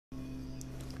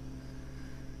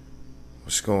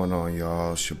What's going on,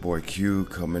 y'all? It's your boy Q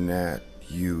coming at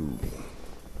you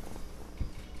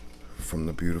from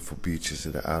the beautiful beaches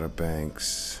of the Outer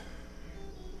Banks.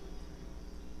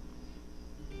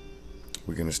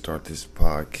 We're gonna start this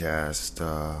podcast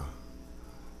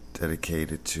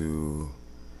dedicated to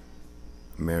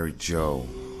MaryJo.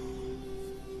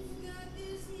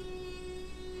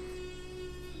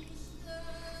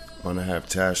 I'm gonna have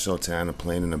Tash Sultana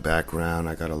playing in the background.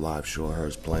 I got a live show of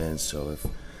hers playing, so if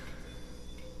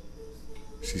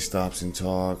she stops and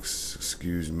talks,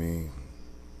 excuse me,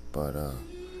 but I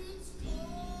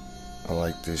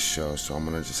like this show, so I'm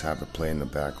gonna just have it play in the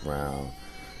background.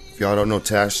 If y'all don't know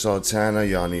Tash Sultana,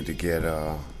 y'all need to get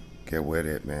with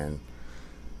it, man.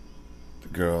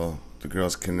 The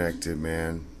girl's connected,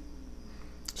 man.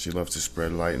 She loves to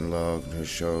spread light and love in her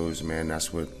shows, man.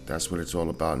 That's what it's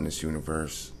all about in this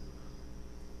universe.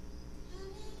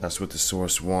 That's what the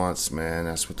source wants, man.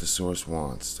 That's what the source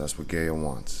wants. That's what Gaia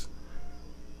wants.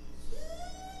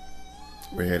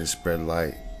 We're here to spread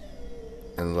light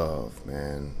and love,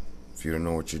 man. If you don't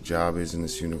know what your job is in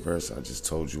this universe, I just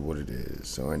told you what it is.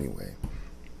 So anyway,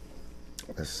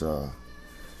 let's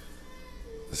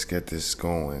get this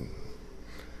going.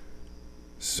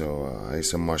 So I ate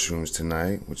some mushrooms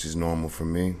tonight, which is normal for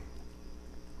me.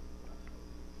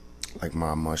 Like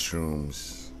my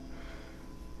mushrooms.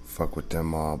 Fuck with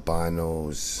them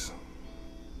albinos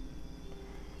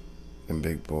and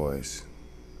big boys.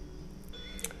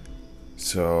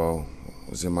 So I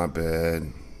was in my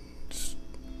bed, just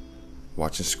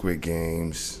watching Squid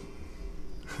Games,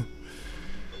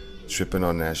 tripping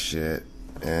on that shit,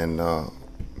 and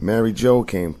MaryJo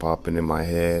came popping in my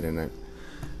head, and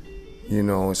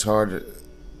it's hard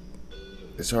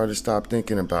to stop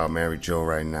thinking about MaryJo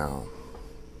right now.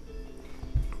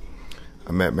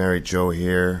 I met MaryJo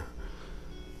here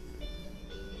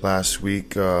last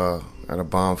week at a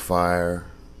bonfire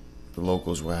the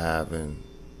locals were having.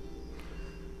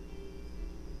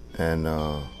 And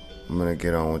I'm gonna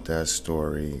get on with that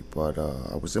story. But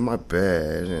I was in my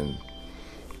bed and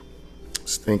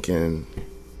was thinking,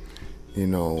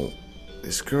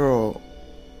 this girl,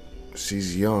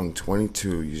 she's young,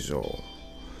 22 years old.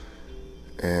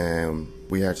 And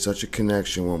we had such a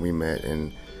connection when we met,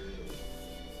 and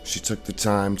she took the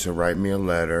time to write me a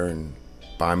letter and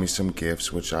buy me some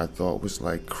gifts, which I thought was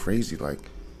like crazy. Like,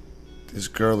 this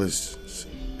girl is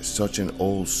such an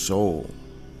old soul.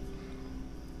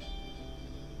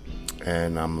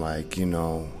 And I'm like,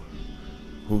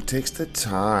 who takes the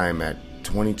time at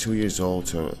 22 years old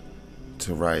to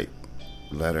write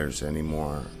letters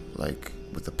anymore, like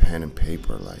with a pen and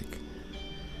paper? Like,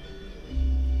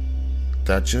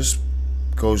 that just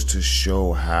goes to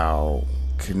show how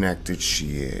connected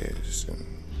she is and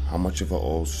how much of an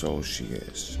old soul she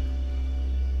is.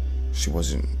 She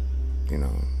wasn't,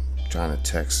 trying to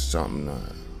text something to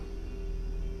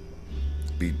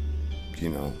be,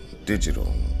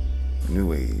 digital,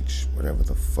 new age, whatever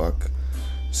the fuck.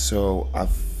 So I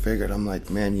figured, I'm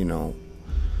like, man,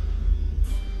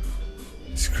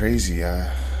 it's crazy.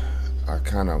 I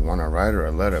kind of want to write her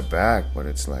a letter back, but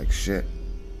it's like, shit,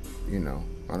 I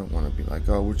don't want to be like,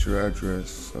 oh, what's your address?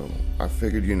 So I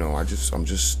figured, I'm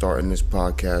just starting this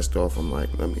podcast off. I'm like,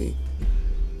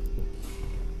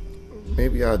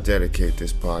 maybe I'll dedicate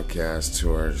this podcast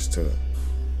to her, just to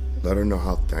let her know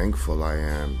how thankful I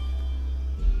am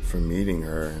for meeting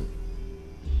her, and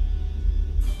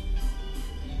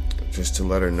just to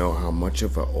let her know how much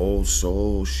of an old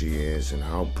soul she is and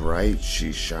how bright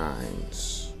she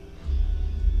shines.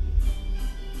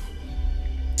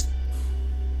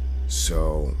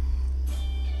 So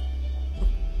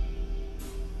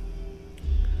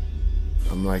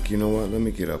I'm like, you know what? Let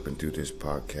me get up and do this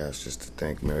podcast just to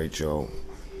thank MaryJo.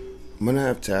 I'm gonna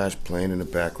have Tash playing in the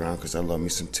background because I love me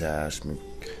some Tash.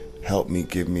 Help me,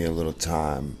 give me a little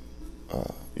time,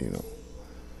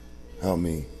 help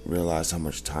me realize how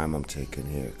much time I'm taking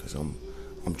here, because I'm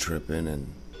tripping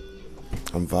and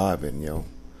I'm vibing, yo.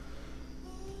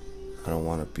 I don't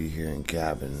want to be here and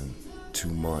gabbing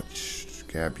too much. Just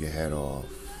gab your head off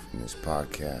in this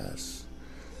podcast.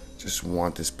 Just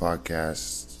want this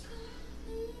podcast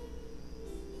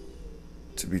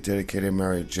to be dedicated to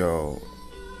MaryJo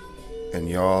and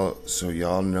y'all, so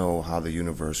y'all know how the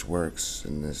universe works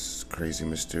in this crazy,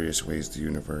 mysterious ways the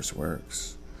universe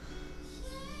works.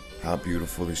 How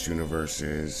beautiful this universe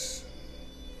is.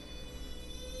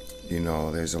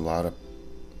 There's a lot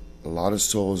of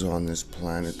souls on this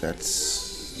planet that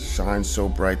shine so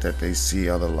bright that they see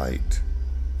other light.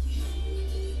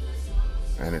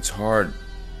 And it's hard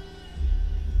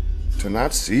to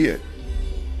not see it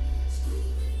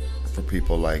for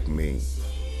people like me.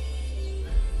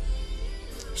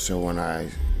 So when I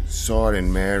saw it in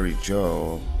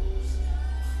MaryJo,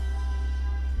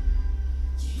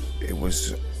 it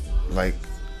was like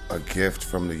a gift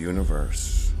from the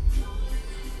universe,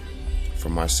 for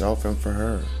myself and for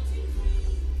her.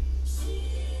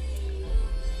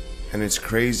 And it's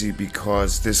crazy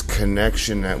because this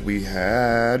connection that we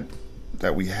have,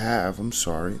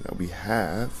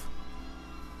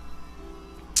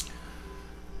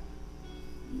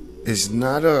 is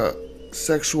not a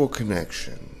sexual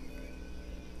connection.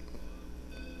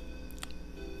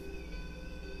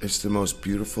 It's the most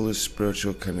beautifulest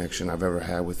spiritual connection I've ever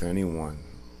had with anyone.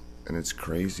 And it's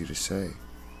crazy to say.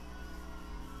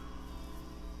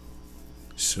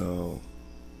 So,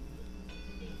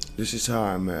 this is how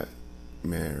I met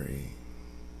Mary.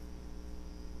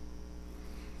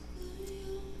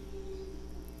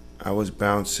 I was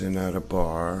bouncing at a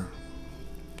bar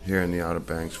here in the Outer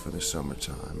Banks for the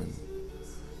summertime,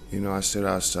 and I sit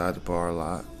outside the bar a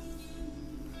lot.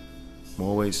 I'm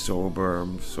always sober.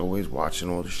 I'm always watching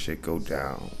all the shit go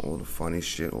down, all the funny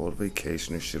shit, all the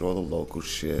vacationer shit, all the local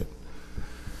shit.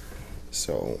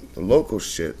 So the local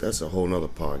shit, that's a whole nother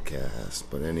podcast.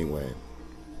 But anyway,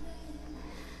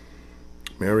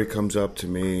 Mary comes up to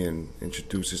me and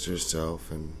introduces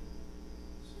herself, and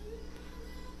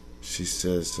she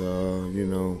says,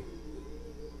 you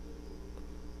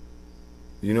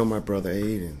know my brother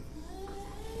Aiden.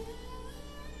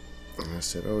 And I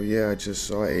said, oh yeah, I just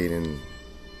saw Aiden.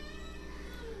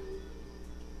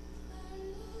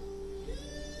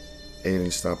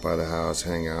 Aiden stopped by the house,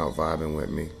 hang out, vibing with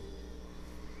me.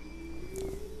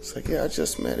 It's like, yeah, I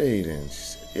just met Aiden. She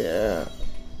said, yeah,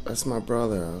 that's my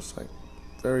brother. I was like,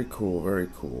 very cool, very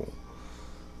cool.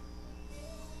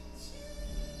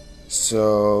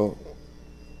 So,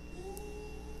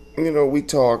 we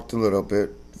talked a little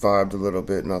bit, vibed a little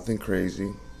bit, nothing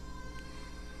crazy.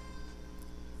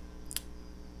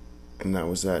 And that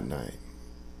was that night.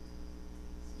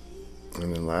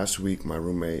 And then last week, my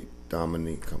roommate,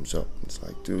 Dominique, comes up and it's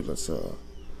like, dude, let's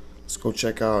go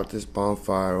check out this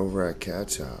bonfire over at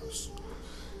Kat's house.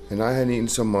 And I had eaten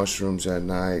some mushrooms that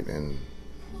night, and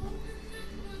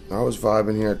I was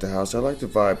vibing here at the house. I like to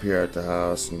vibe here at the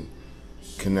house and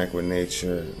connect with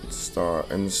nature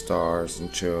and the stars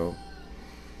and chill.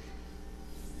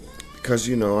 Because,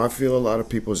 I feel a lot of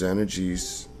people's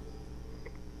energies,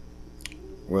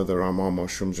 whether I'm on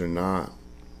mushrooms or not.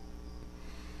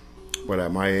 But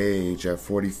at my age, at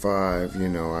 45,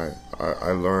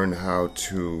 I learned how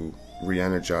to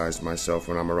re-energize myself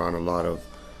when I'm around a lot of,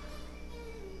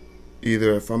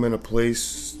 either if I'm in a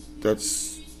place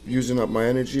that's using up my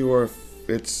energy, or if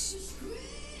it's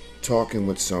talking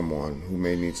with someone who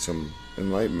may need some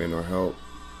enlightenment or help.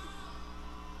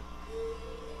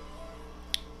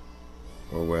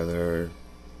 Or whether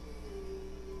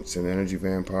it's an energy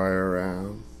vampire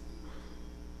around.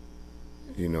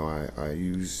 I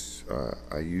use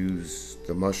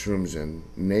the mushrooms and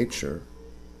nature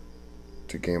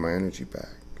to gain my energy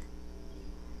back.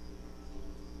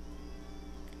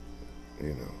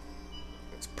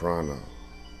 It's prana.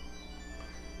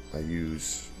 I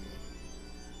use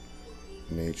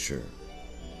nature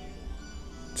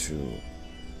to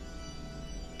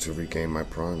regain my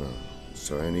prana.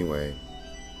 So anyway,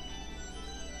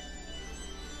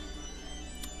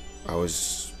 I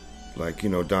was like,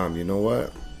 Dom, you know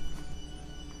what?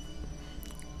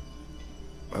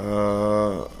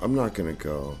 I'm not gonna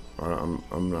go.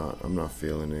 I'm not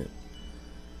feeling it.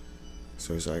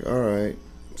 So he's like, all right.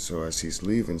 So as he's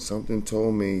leaving, something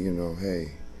told me,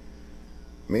 hey,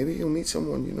 maybe you'll meet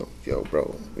someone, yo,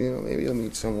 bro, maybe you'll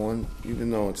meet someone, even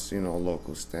though it's, a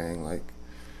local thing, like,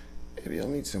 maybe I'll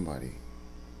meet somebody.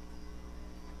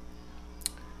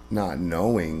 Not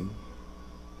knowing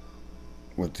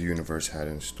what the universe had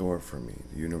in store for me.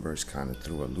 The universe kind of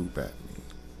threw a loop at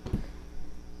me.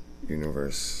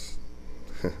 Universe.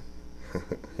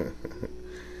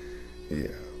 Yeah.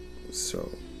 So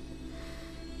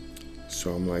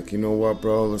I'm like, you know what,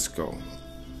 bro? Let's go.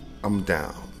 I'm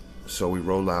down. So we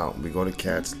roll out. We go to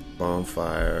Kat's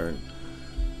bonfire.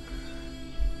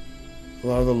 A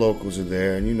lot of the locals are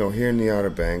there. And, here in the Outer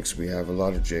Banks, we have a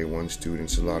lot of J1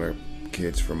 students, a lot of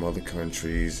kids from other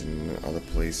countries and other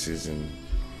places. And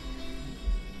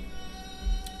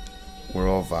we're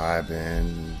all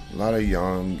vibing. A lot of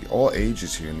young, all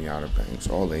ages here in the Outer Banks,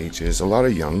 all ages. A lot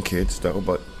of young kids, though,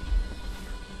 but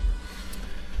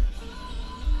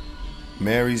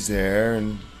Mary's there,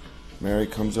 and Mary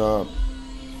comes up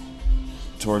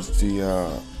towards the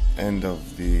end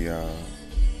of the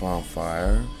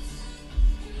bonfire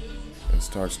and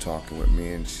starts talking with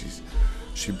me, and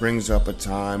she brings up a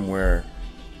time where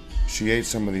she ate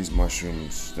some of these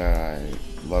mushrooms that I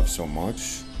love so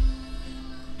much,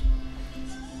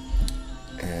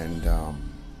 And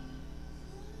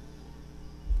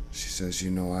she says,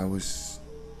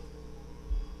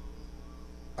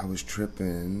 I was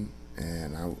tripping,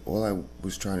 and all I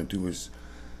was trying to do was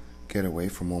get away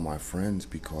from all my friends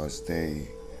because they're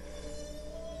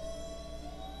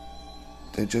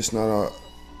just not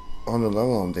on the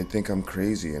level. They think I'm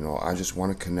crazy, I just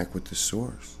want to connect with the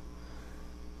source.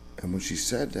 And when she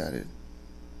said that,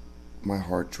 my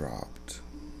heart dropped.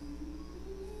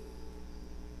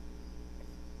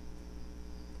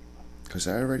 Because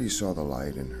I already saw the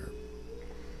light in her.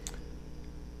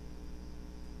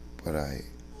 But I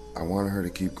wanted her to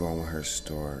keep going with her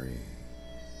story.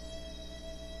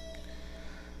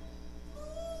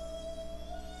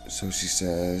 So she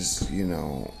says,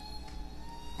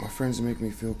 my friends make me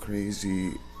feel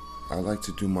crazy. I like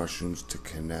to do mushrooms to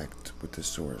connect with the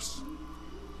source.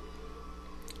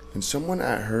 And someone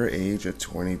at her age, at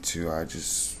 22, I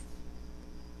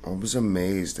was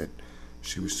amazed that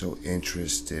she was so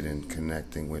interested in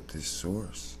connecting with this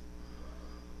source.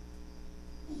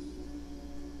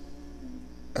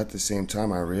 At the same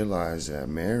time, I realized that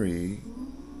Miss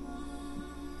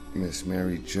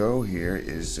MaryJo here,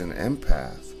 is an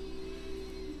empath.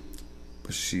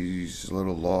 But she's a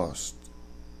little lost.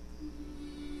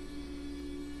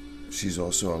 She's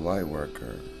also a light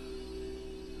worker.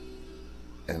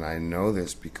 And I know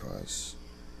this because,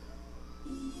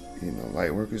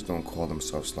 light workers don't call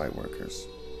themselves light workers.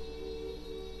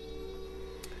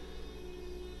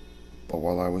 But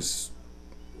while I was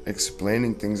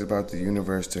explaining things about the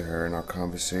universe to her in our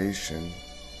conversation,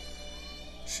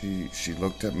 she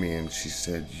looked at me and she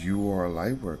said, "You are a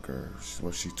light worker," is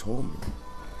what she told me.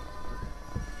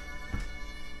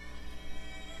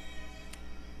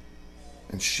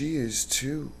 And she is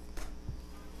too.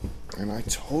 And I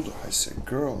told her, I said,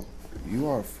 "Girl, you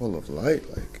are full of light."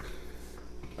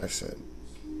 I said,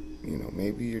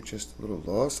 maybe you're just a little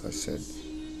lost. I said,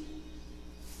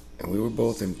 and we were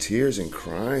both in tears and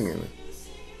crying. And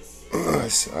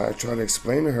I tried to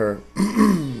explain to her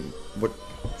what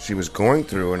she was going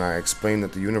through. And I explained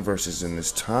that the universe is in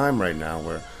this time right now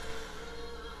where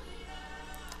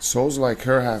souls like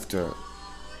her have to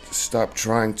stop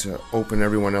trying to open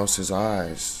everyone else's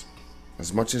eyes.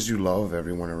 As much as you love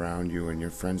everyone around you and your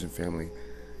friends and family,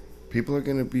 people are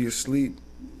going to be asleep.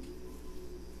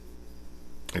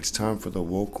 It's time for the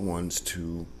woke ones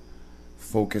to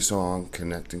focus on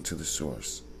connecting to the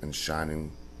source and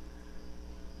shining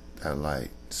that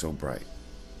light so bright.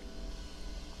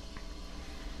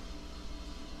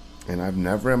 And I've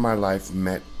never in my life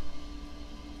met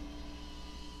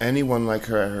anyone like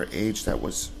her at her age that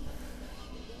was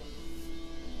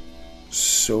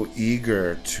so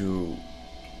eager to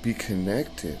be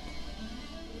connected.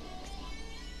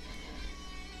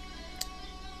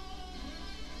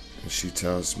 And she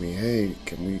tells me, "Hey,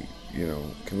 can we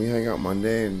hang out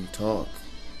Monday and talk?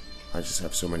 I just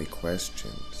have so many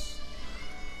questions."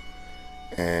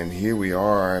 And here we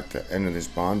are at the end of this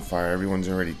bonfire. Everyone's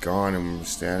already gone, and we're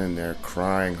standing there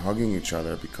crying, hugging each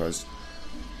other because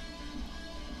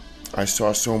I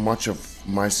saw so much of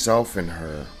myself in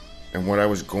her and what I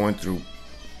was going through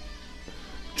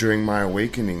during my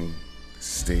awakening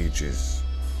stages.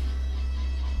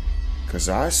 Because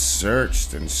I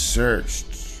searched and searched,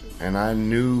 and I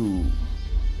knew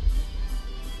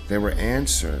there were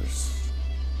answers.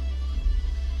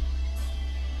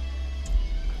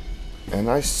 And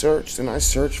I searched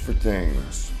for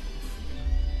things.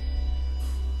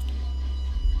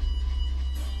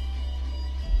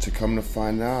 To come to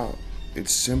find out,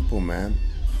 it's simple, man.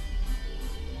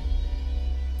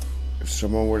 If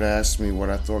someone were to ask me what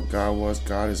I thought God was,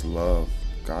 God is love.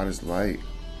 God is light.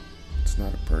 It's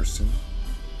not a person.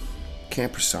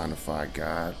 Can't personify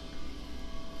God.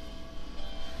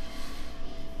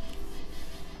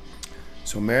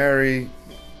 So MaryJo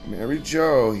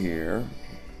here,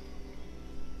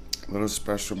 little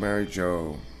special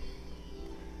MaryJo,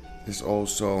 this old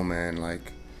soul, man,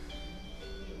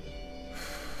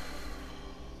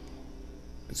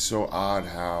 it's so odd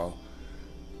how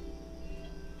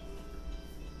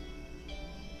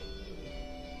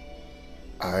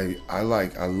I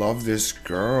love this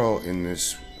girl in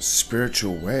this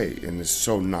spiritual way, in this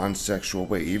so non-sexual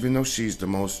way, even though she's the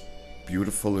most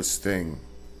beautifulest thing.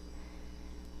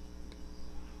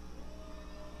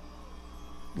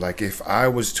 Like, if I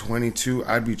was 22,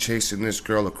 I'd be chasing this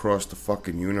girl across the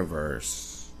fucking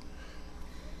universe.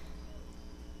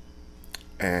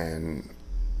 And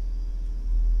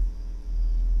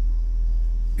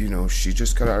she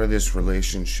just got out of this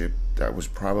relationship that was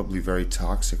probably very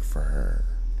toxic for her.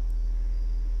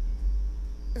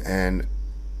 And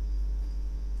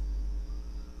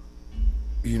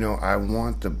I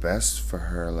want the best for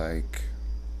her, like,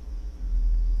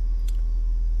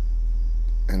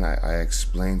 and I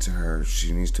explained to her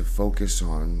she needs to focus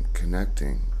on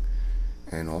connecting,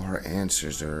 and all her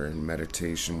answers are in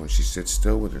meditation when she sits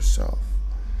still with herself.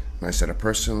 And I said a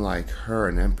person like her,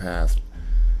 an empath,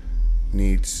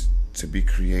 needs to be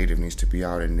creative, needs to be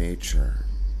out in nature,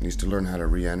 needs to learn how to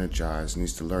re-energize,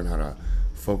 needs to learn how to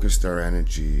focus their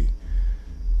energy.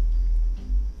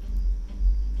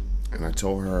 And I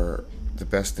told her the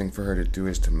best thing for her to do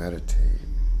is to meditate.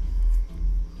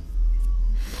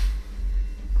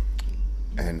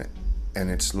 And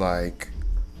it's like,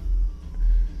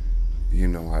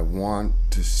 I want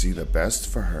to see the best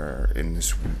for her in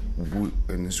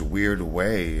this weird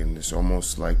way, in this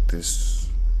almost like this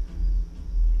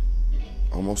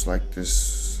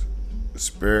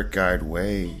spirit guide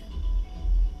way,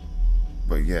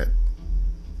 but yet,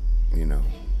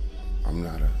 I'm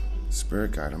not a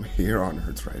spirit guide. I'm here on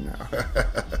earth right now.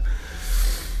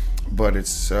 But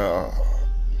it's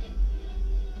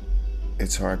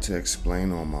hard to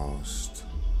explain almost.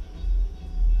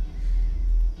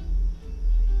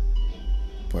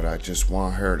 But I just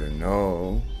want her to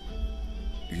know,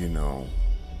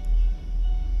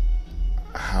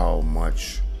 how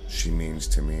much she means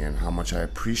to me and how much I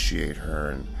appreciate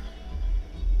her,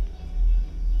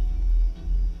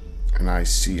 and I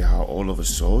see how old of a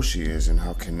soul she is and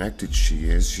how connected she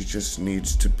is. She just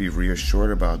needs to be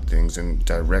reassured about things and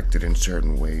directed in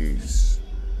certain ways.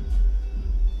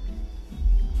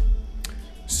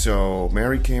 So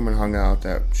Mary came and hung out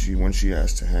when she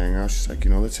asked to hang out. She's like,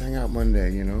 let's hang out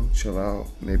Monday, chill out,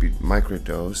 maybe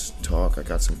microdose, talk. I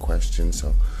got some questions.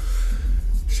 So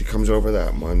she comes over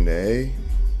that Monday,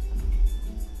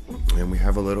 and we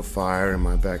have a little fire in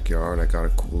my backyard. I got a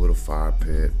cool little fire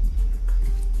pit.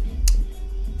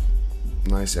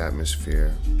 Nice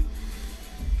atmosphere.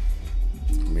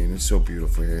 I mean, it's so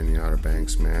beautiful here in the Outer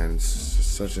Banks, man.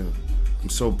 I'm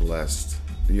so blessed.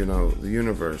 The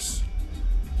universe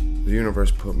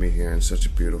put me here in such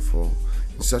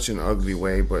an ugly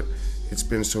way, but it's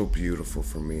been so beautiful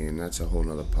for me, and that's a whole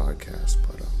nother podcast.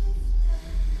 But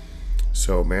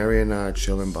so Mary and I are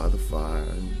chilling by the fire,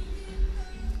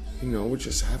 and we're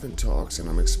just having talks, and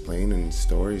I'm explaining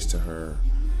stories to her,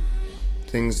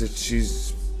 things that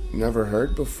she's never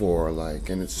heard before,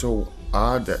 and it's so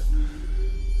odd that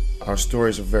our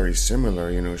stories are very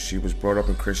similar. She was brought up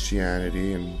in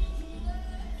Christianity, and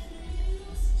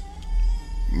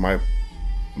my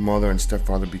mother and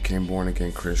stepfather became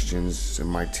born-again Christians in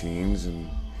my teens, and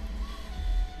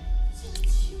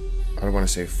I don't want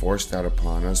to say forced that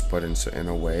upon us, but in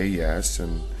a way, yes.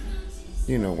 And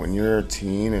when you're a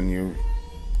teen and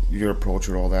you're approached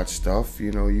with all that stuff,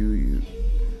 you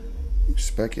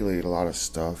speculate a lot of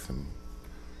stuff and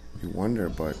you wonder,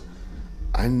 but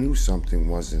I knew something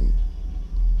wasn't.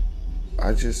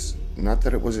 Not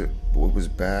that it was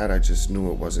bad, I just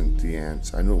knew it wasn't the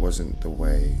answer. I knew it wasn't the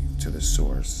way to the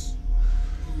source.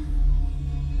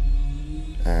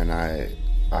 And I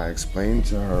explained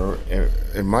to her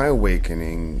in my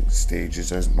awakening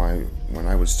stages, when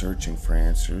I was searching for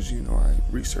answers, I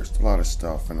researched a lot of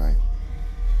stuff, and I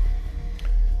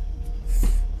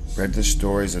read the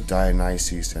stories of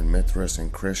Dionysus and Mithras and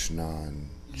Krishna and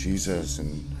Jesus,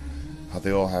 and how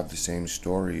they all have the same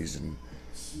stories, and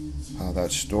how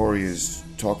that story is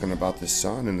talking about the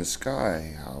sun in the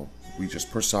sky, how we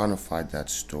just personified that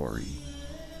story.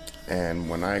 And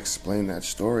when I explained that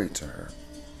story to her,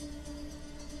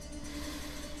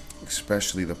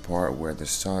 especially the part where the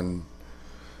sun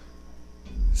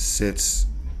sits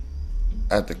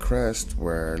at the crest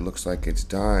where it looks like it's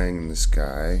dying in the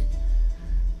sky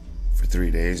for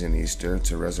 3 days in Easter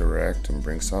to resurrect and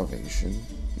bring salvation,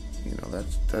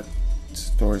 that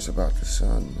story's about the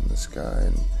sun in the sky.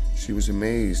 And she was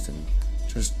amazed, and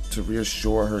just to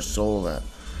reassure her soul that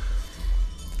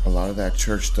a lot of that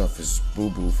church stuff is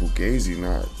boo-boo fugazi,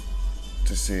 not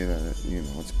to say that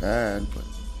it's bad, but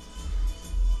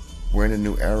we're in a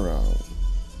new era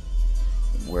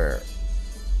where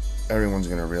everyone's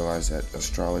going to realize that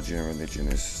astrology and religion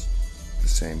is the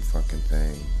same fucking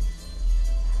thing.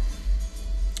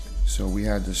 So we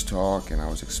had this talk, and I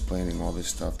was explaining all this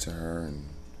stuff to her and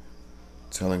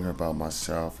telling her about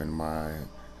myself and my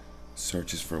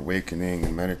searches for awakening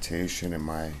and meditation and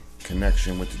my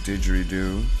connection with the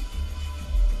didgeridoo,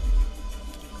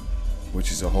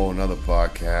 which is a whole nother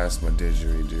podcast, my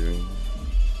didgeridoo.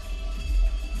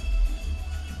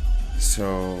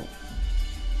 So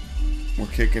we're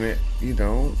kicking it,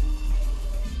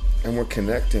 and we're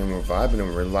connecting, we're vibing,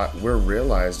 and we're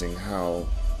realizing how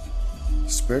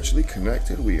spiritually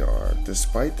connected we are,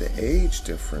 despite the age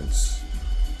difference.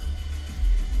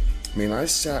 I mean, I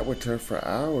sat with her for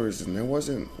hours and there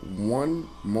wasn't one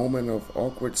moment of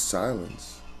awkward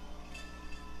silence.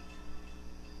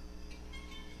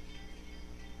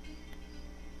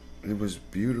 It was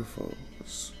beautiful.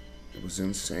 It was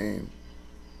insane.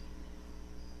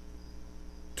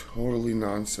 Totally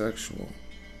non-sexual.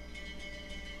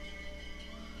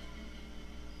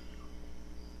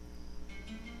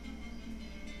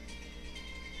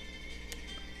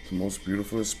 The most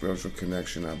beautiful spiritual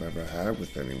connection I've ever had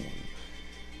with anyone.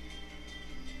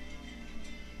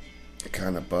 It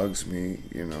kind of bugs me,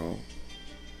 you know,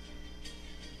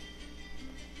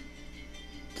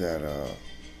 that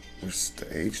it's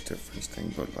the age difference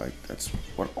thing, but like that's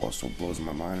what also blows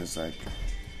my mind is like,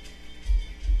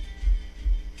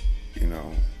 you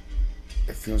know,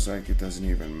 it feels like it doesn't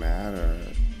even matter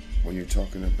when you're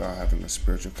talking about having a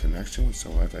spiritual connection with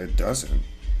someone. It doesn't.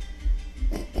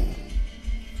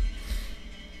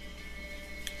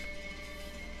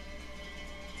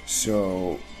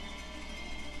 So,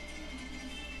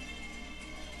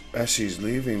 as she's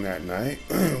leaving that night,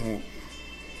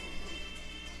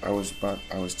 I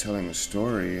was telling a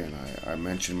story, and I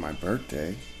mentioned my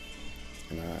birthday,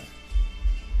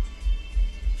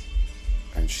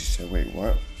 and she said, "Wait,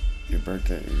 what? Your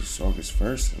birthday is August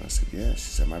 1st?" And I said, "Yeah." She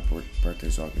said, "My birthday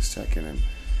is August 2nd,"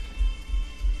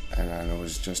 and I know it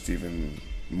was just even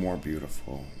more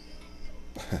beautiful,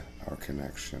 our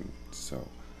connection. So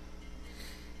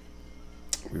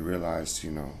we realized,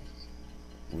 you know,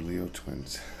 we're Leo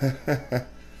twins.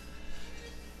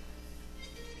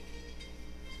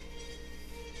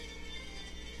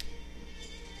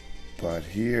 But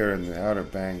here in the Outer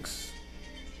Banks,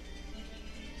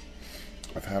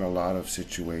 I've had a lot of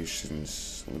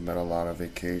situations, I've met a lot of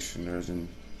vacationers, and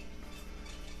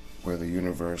where the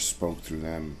universe spoke through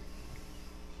them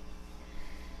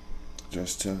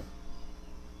just to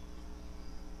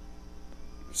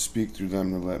speak through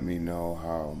them to let me know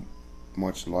how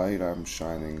much light I'm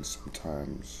shining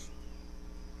sometimes.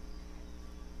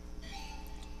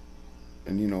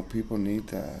 And you know, people need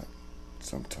that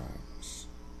sometimes.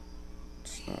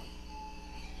 It's not,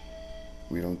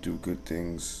 we don't do good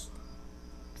things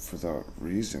for that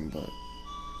reason, but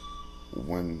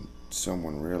when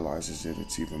someone realizes it,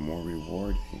 it's even more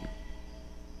rewarding.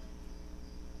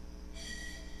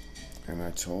 And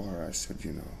I told her, I said,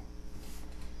 you know,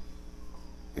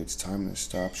 it's time to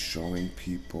stop showing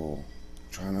people,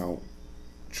 trying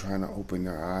to open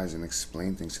their eyes and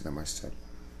explain things to them. I said,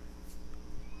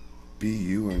 be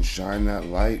you and shine that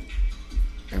light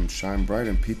and shine bright,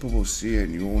 and people will see it,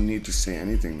 and you won't need to say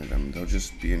anything to them. They'll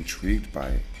just be intrigued by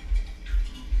it.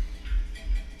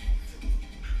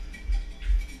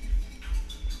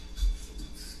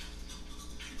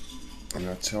 And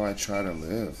that's how I try to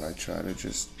live. I try to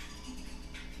just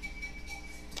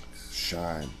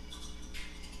shine.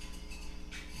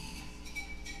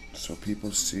 So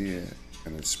people see it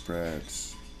and it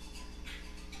spreads.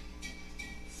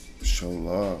 Show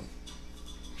love.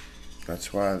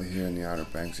 That's why here in the Outer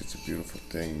Banks, it's a beautiful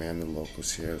thing, man. The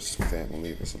locals here, it's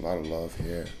family. There's a lot of love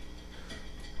here.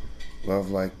 Love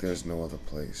like there's no other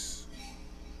place.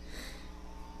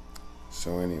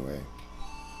 So anyway,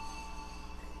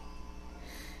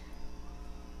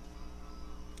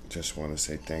 just want to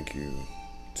say thank you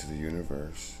to the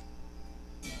universe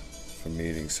for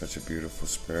meeting such a beautiful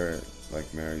spirit like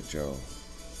MaryJo.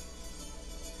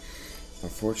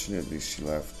 Unfortunately, she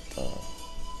left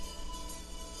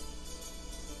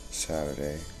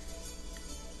Saturday.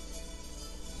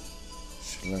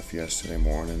 She left yesterday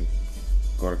morning,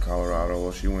 go to Colorado.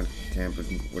 Well, she went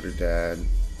camping with her dad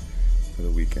for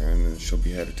the weekend, and she'll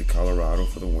be headed to Colorado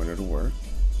for the winter to work,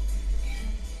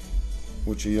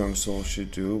 which a young soul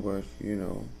should do. But, you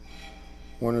know,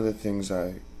 one of the things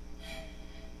I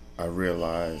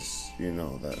realized, you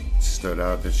know, that stood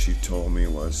out that she told me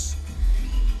was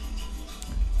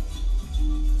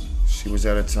she was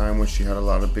at a time when she had a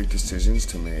lot of big decisions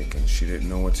to make and she didn't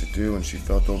know what to do and she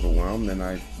felt overwhelmed. And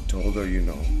I told her, you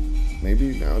know,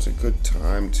 maybe now's a good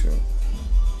time to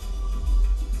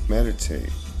meditate,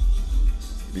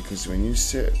 because when you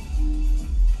sit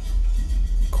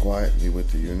quietly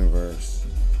with the universe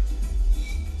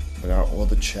without all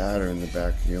the chatter in the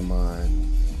back of your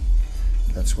mind,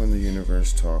 that's when the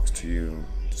universe talks to you.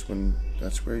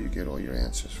 That's where you get all your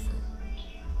answers from.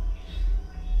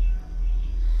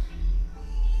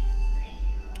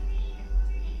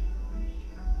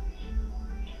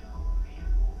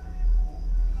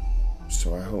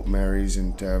 So I hope Mary's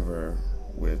endeavor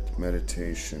with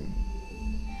meditation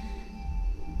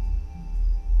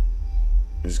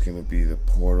is going to be the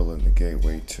portal and the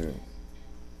gateway to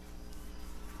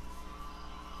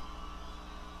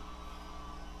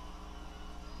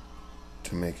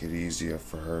to make it easier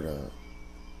for her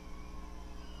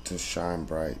to shine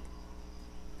bright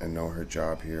and know her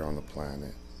job here on the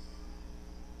planet.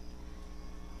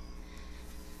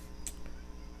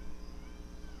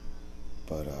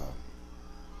 But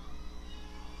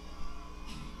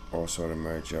also to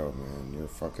MaryJo, man, you're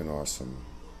fucking awesome.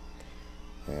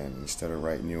 And instead of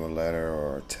writing you a letter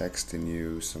or texting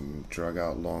you some drug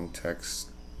out long text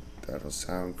that'll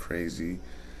sound crazy,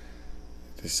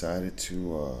 decided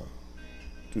to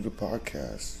do the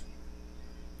podcast.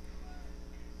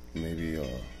 Maybe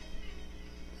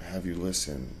have you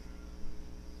listen.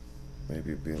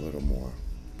 Maybe it'd be a little more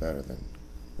better than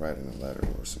writing a letter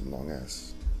or some long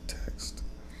ass text.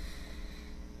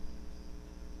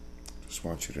 Just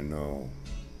want you to know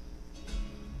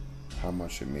how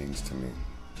much it means to me,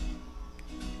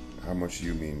 how much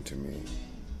you mean to me.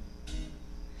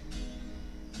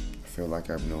 I feel like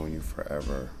I've known you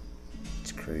forever.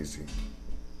 It's crazy.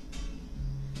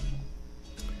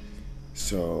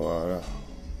 So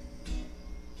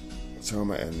I'm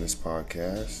gonna end this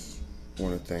podcast. I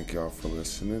want to thank y'all for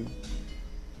listening.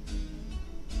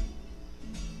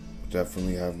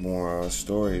 Definitely have more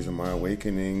stories of my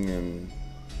awakening and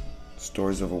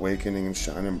stories of awakening and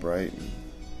shining bright. And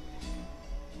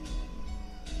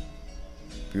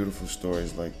beautiful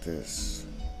stories like this.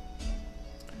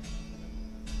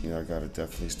 I gotta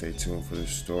definitely stay tuned for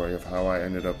this story of how I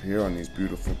ended up here on these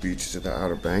beautiful beaches of the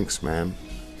Outer Banks, man.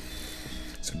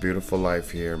 It's a beautiful life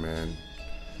here, man.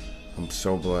 I'm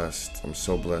so blessed. I'm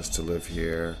so blessed to live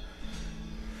here.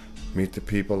 Meet the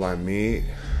people I meet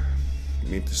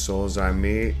the souls I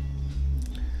meet.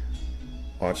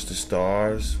 Watch the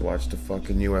stars. Watch the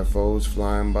fucking UFOs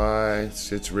flying by.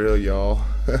 Shit's real, y'all.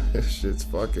 Shit's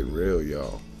fucking real,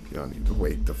 y'all. Y'all need to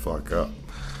wake the fuck up.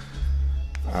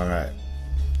 Alright.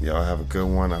 Y'all have a good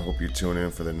one. I hope you tune in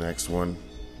for the next one.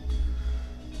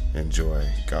 Enjoy.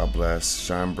 God bless.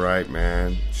 Shine bright,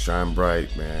 man. Shine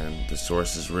bright, man. The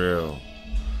source is real.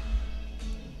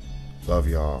 Love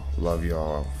y'all. Love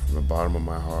y'all. From the bottom of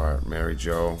my heart.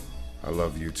 MaryJo, I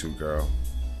love you too, girl.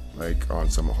 Like, on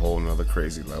some whole nother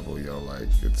crazy level, yo. Like,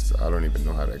 I don't even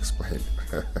know how to explain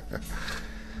it.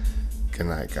 Good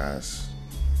night, guys.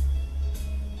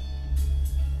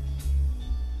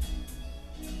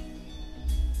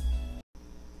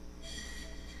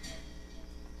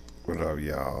 What up,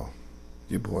 y'all?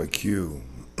 Your boy Q.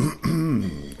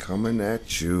 Coming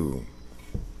at you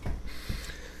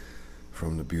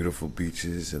from the beautiful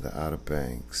beaches of the Outer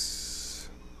Banks.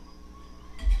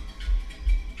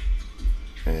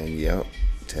 And yep,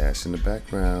 Tash in the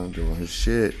background doing her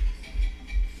shit.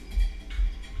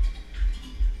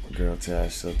 My girl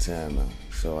Tash Sultana.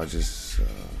 So I just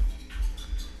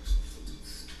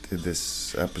did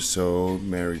this episode,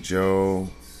 MaryJo.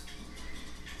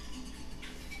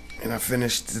 And I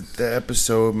finished the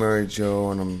episode,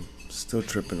 MaryJo, and I'm still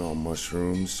tripping on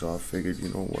mushrooms, so I figured, you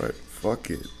know what, fuck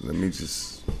it. Let me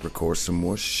just record some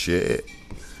more shit.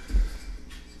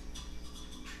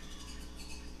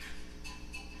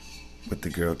 With the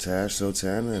girl Tash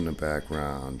Sultana in the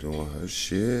background doing her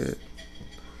shit.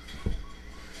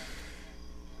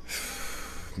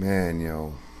 Man,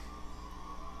 yo.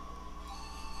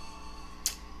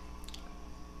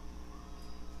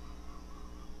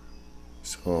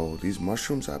 So, these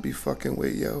mushrooms I be fucking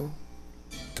with, yo.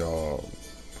 Dog.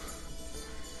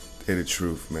 They the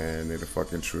truth, man. They the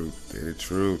fucking truth. They the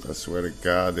truth. I swear to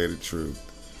God, they the truth.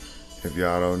 If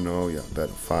y'all don't know, y'all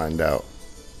better find out.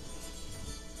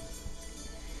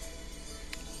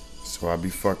 So I be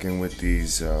fucking with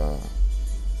these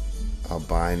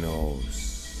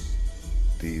albinos,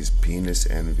 these penis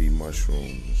envy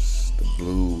mushrooms, the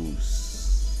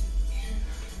blues.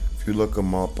 If you look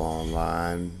them up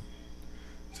online,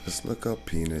 just look up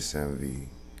penis envy.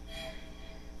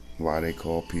 Why they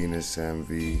call penis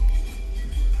envy?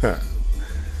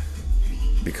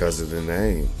 Because of the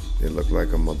name. They look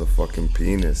like a motherfucking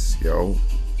penis, yo.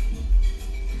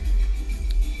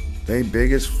 They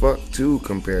big as fuck too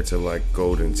compared to like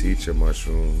golden teacher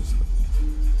mushrooms.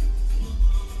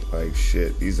 Like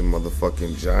shit, these are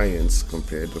motherfucking giants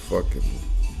compared to fucking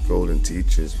golden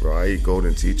teachers, bro. I eat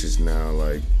golden teachers now,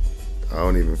 like I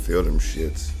don't even feel them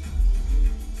shits.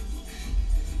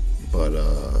 But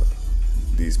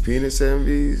these penis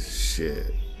envies,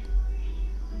 shit.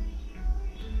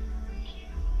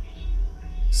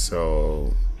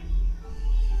 So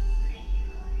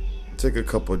took a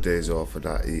couple of days off of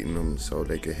not eating them so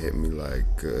they could hit me like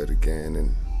good again,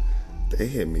 and they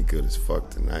hit me good as fuck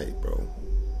tonight, bro.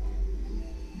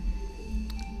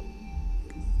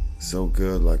 So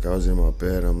good, like I was in my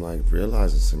bed, I'm like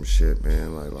realizing some shit,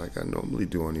 man, like I normally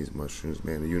do on these mushrooms,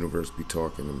 man. The universe be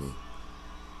talking to me.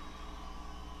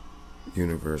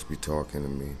 universe be talking to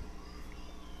me.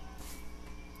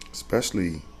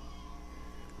 Especially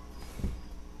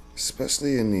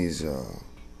in these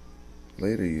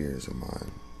later years of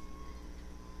mine.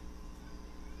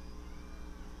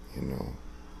 You know,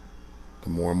 the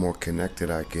more and more connected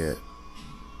I get.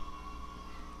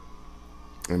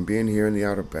 And being here in the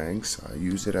Outer Banks, I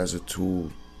use it as a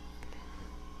tool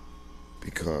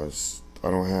because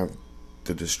I don't have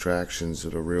the distractions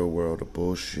of the real world of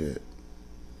bullshit.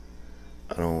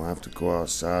 I don't have to go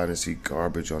outside and see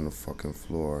garbage on the fucking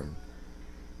floor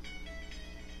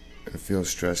and feel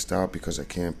stressed out because I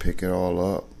can't pick it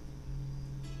all up.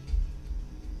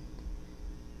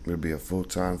 It'll be a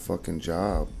full-time fucking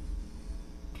job.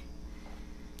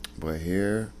 But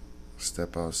here,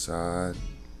 step outside,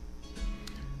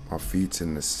 my feet's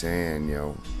in the sand,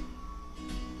 yo.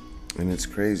 And it's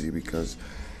crazy because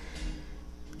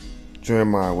during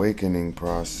my awakening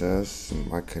process and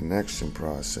my connection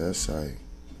process,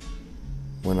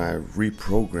 when I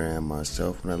reprogram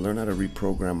myself, when I learn how to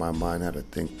reprogram my mind, how to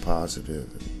think positive,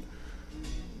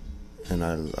 and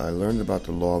I learned about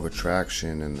the law of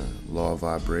attraction and the law of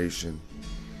vibration,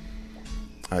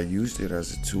 I used it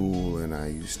as a tool, and I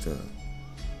used to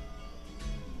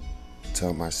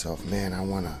tell myself, man, I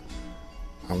wanna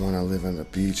live on the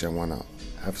beach. I wanna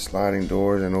have sliding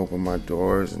doors and open my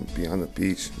doors and be on the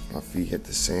beach. My feet hit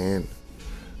the sand.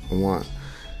 I want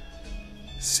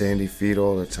sandy feet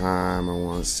all the time. I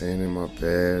want sand in my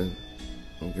bed.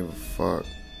 I don't give a fuck.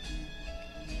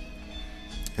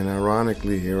 And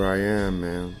ironically, here I am,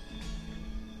 man.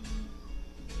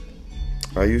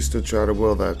 I used to try to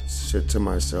will that shit to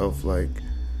myself, like,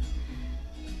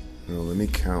 you know, let me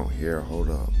count here, hold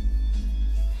up.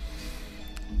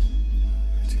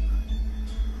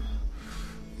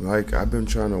 Like, I've been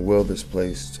trying to will this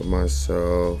place to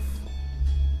myself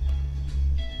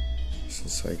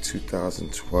since like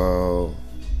 2012.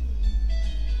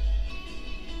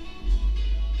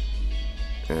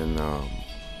 And I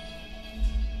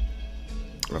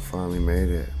finally made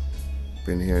it.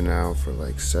 Been here now for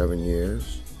like 7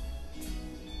 years.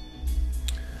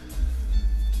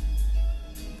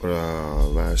 But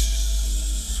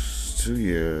last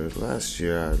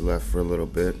year I left for a little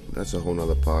bit. That's a whole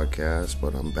nother podcast,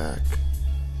 but I'm back.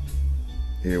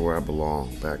 Here where I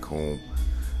belong, back home.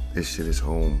 This shit is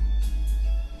home.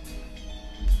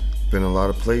 Been a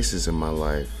lot of places in my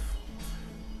life.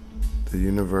 The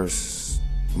universe,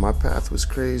 my path was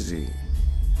crazy.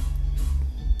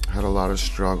 Had a lot of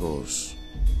struggles.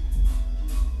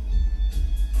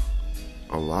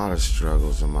 A lot of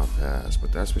struggles in my past,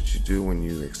 but that's what you do when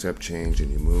you accept change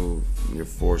and you move, and you're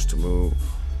forced to move.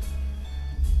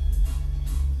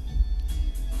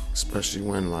 Especially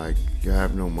when, like, you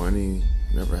have no money,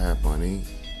 never had money,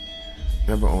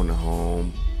 never owned a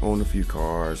home, owned a few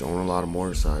cars, owned a lot of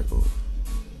motorcycles.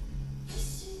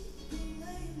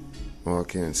 Well, I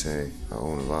can't say I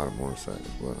own a lot of motorcycles,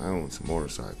 but I own some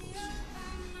motorcycles,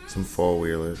 some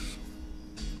four-wheelers,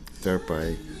 dirt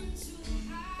bikes.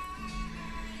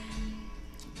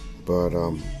 But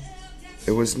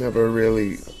it was never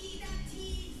really,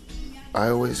 I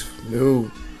always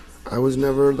knew I was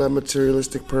never that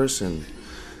materialistic person.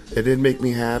 It didn't make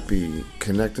me happy.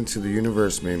 Connecting to the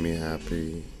universe made me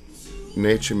happy.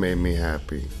 Nature made me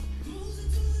happy.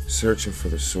 Searching for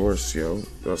the source, yo.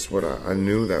 That's what I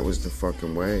knew that was the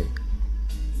fucking way.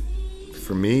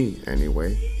 For me,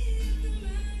 anyway.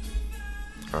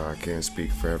 I can't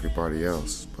speak for everybody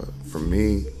else, but for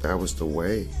me, that was the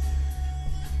way.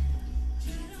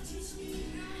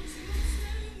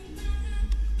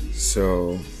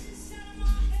 So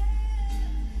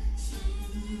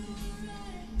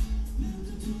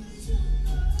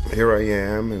here I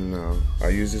am, and I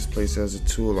use this place as a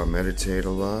tool. I meditate a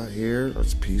lot here.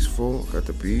 It's peaceful at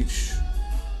the beach.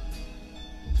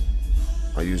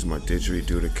 I use my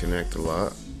didgeridoo to connect a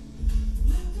lot.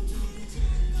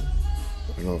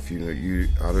 I don't know if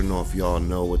I don't know if y'all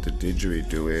know what the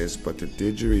didgeridoo is, but the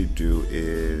didgeridoo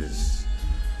is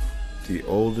the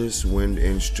oldest wind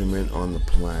instrument on the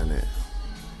planet.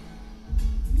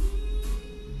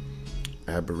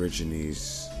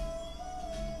 Aborigines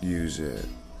use it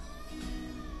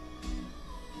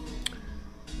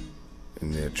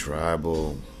in their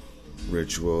tribal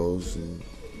rituals, and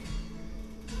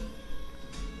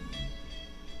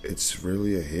it's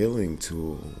really a healing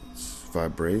tool. It's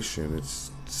vibration. It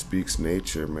speaks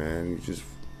nature, man.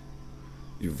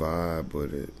 You vibe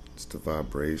with it. It's the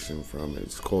vibration from it.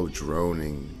 It's called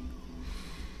droning.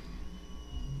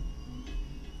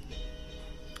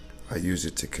 I use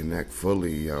it to connect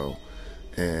fully, yo.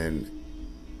 And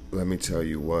let me tell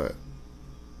you what.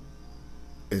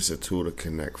 It's a tool to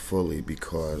connect fully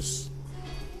because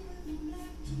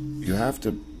you have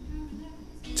to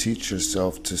teach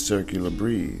yourself to circular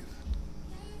breathe.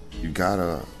 You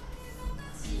gotta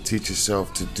teach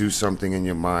yourself to do something in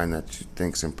your mind that you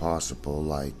think's impossible.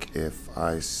 Like if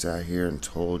I sat here and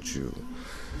told you,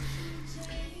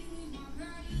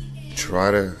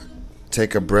 try to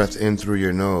take a breath in through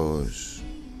your nose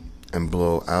and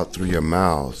blow out through your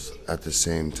mouth at the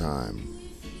same time.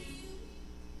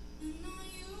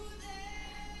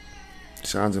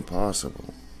 Sounds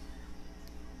impossible.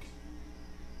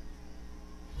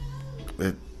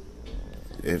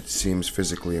 It seems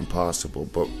physically impossible,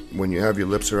 but when you have your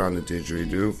lips around the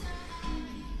didgeridoo,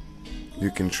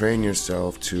 you can train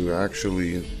yourself to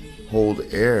actually hold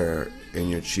air in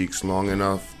your cheeks long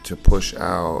enough to push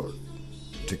out,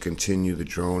 to continue the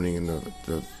droning and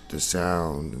the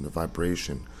sound and the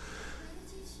vibration,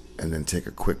 and then take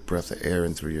a quick breath of air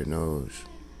in through your nose.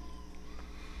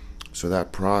 So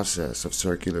that process of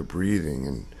circular breathing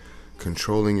and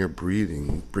controlling your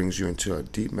breathing brings you into a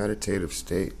deep meditative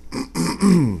state.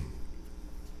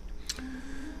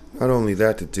 Not only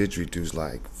that, the didgeridoo's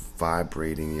like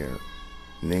vibrating your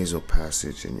nasal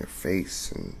passage in your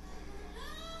face and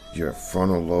your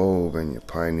frontal lobe and your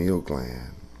pineal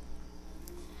gland.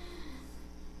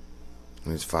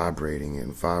 And it's vibrating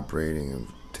and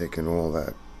taking all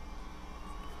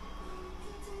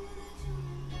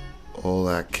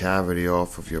that cavity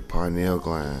off of your pineal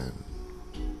gland.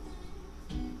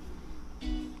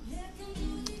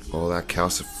 All that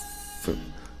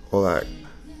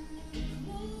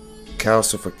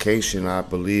calcification, I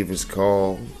believe is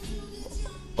called,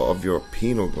 of your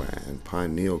pineal gland.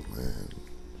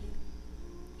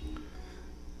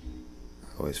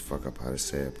 I always fuck up how to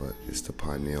say it, but it's the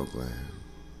pineal gland.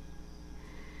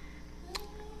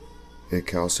 It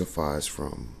calcifies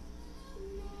from,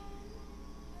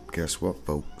 guess what,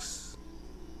 folks?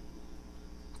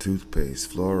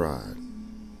 Toothpaste, fluoride.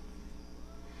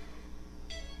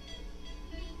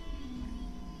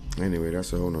 Anyway,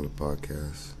 that's a whole nother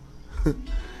podcast.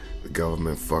 The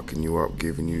government fucking you up,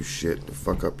 giving you shit to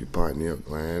fuck up your pineal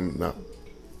gland, not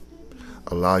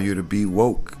allow you to be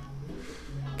woke,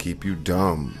 keep you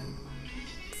dumb.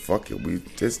 Fuck it,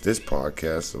 this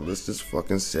podcast, so let's just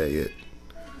fucking say it.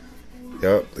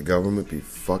 Yup, the government be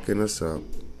fucking us up,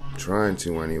 trying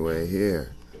to anyway.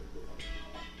 Here,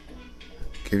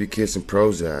 give your kids some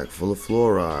Prozac full of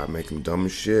fluoride, make them dumb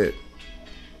as shit.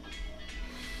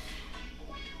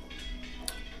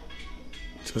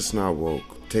 Just not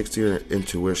woke. Takes your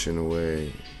intuition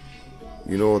away.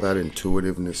 You know, that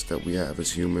intuitiveness that we have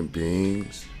as human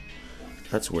beings?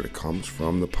 That's where it comes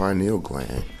from, the pineal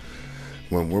gland.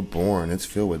 When we're born, it's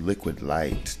filled with liquid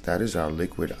light. That is our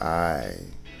liquid eye.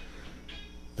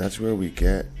 That's where we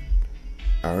get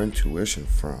our intuition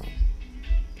from.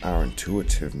 Our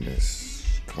intuitiveness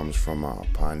comes from our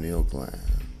pineal gland.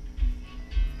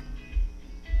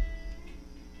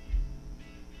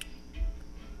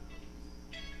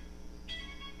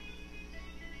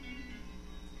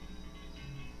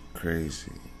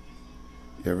 Crazy.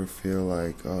 You ever feel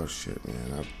like, oh shit,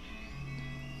 man,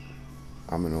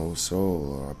 I'm an old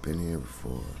soul, or I've been here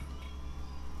before,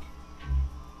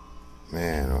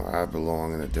 man, or I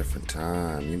belong in a different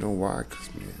time? You know why?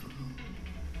 Because, man,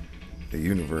 the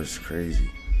universe is crazy.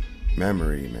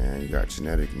 Memory, man, you got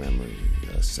genetic memory, you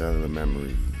got cellular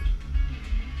memory,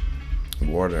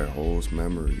 water holds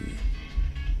memory.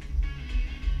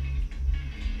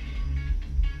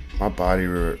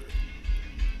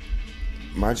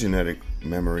 My genetic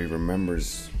memory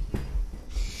remembers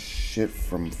shit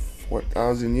from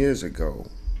 4,000 years ago.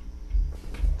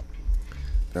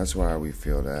 That's why we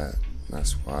feel that.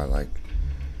 That's why, like,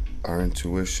 our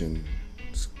intuition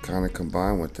is kind of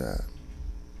combined with that.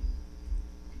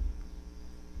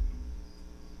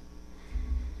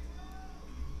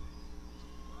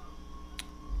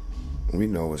 We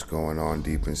know what's going on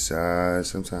deep inside.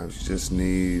 Sometimes you just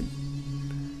need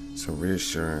some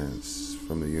reassurance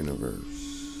from the universe.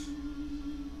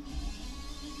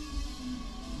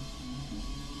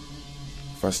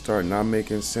 If I start not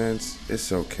making sense,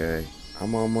 it's okay.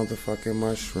 I'm on motherfucking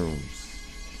mushrooms.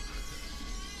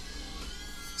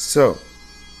 So,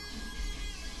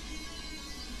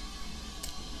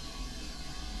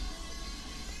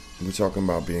 we're talking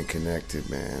about being connected,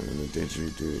 man, and the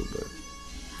didgeridoo, but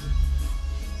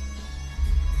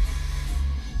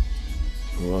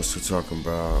we're also talking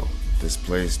about this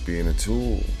place being a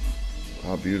tool.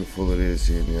 How beautiful it is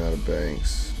here in the Outer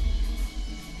Banks.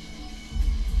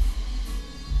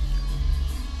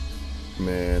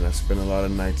 Man, I spend a lot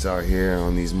of nights out here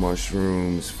on these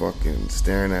mushrooms, fucking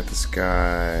staring at the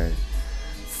sky.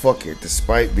 Fuck it,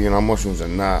 despite being on mushrooms or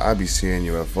not, I be seeing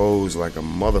UFOs like a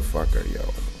motherfucker,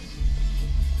 yo.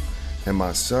 And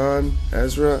my son,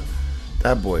 Ezra,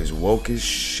 that boy's woke as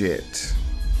shit.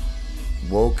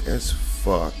 Woke as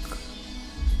fuck.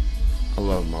 I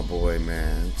love my boy,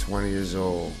 man. 20 years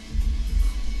old.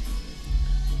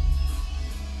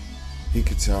 He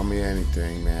could tell me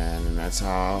anything, man. And that's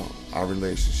how our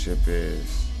relationship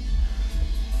is.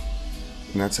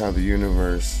 And that's how the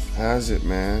universe has it,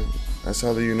 man. That's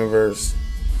how the universe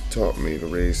taught me to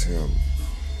raise him.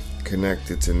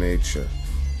 Connected to nature.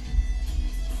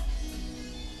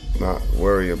 Not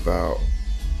worry about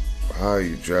how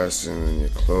you dressing and your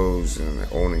clothes and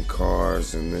owning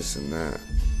cars and this and that.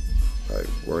 Like,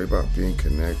 worry about being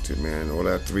connected, man. All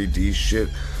that 3D shit,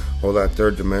 all that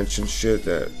third dimension shit,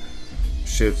 that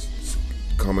shit's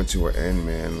coming to an end,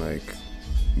 man. Like,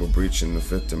 we're breaching the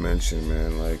fifth dimension,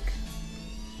 man. Like,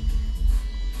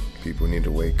 people need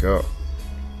to wake up.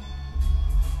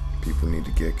 People need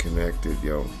to get connected,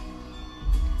 yo.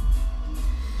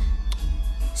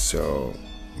 So,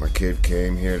 my kid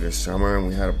came here this summer and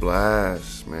we had a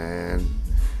blast, man.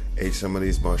 Ate some of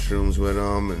these mushrooms with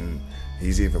him, and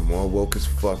he's even more woke as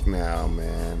fuck now,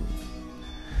 man.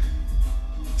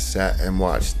 Sat and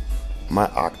watched My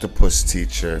Octopus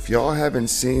Teacher. If y'all haven't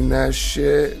seen that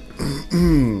shit,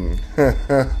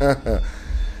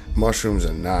 mushrooms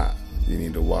are not. You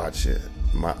need to watch it.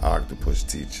 My Octopus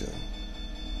Teacher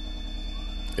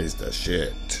is the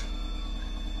shit.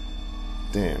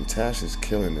 Damn, Tash is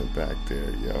killing it back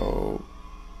there, yo.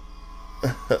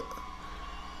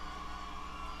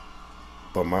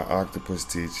 But My Octopus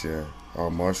Teacher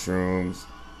on mushrooms,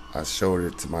 I showed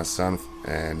it to my son,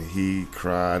 and he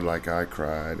cried like I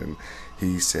cried, and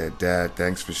he said, "Dad,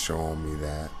 thanks for showing me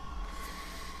that."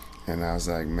 And I was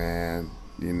like, man,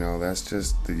 you know, that's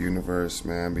just the universe,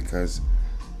 man, because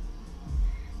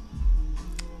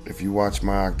if you watch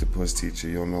My Octopus Teacher,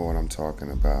 you'll know what I'm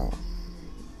talking about.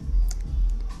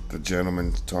 The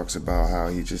gentleman talks about how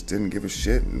he just didn't give a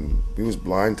shit, and he was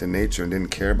blind to nature and didn't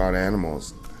care about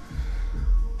animals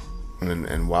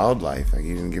and wildlife. Like,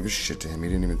 he didn't give a shit to him. He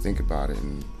didn't even think about it.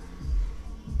 And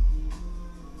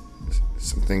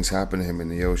some things happened to him in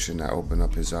the ocean that opened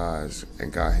up his eyes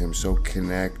and got him so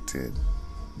connected.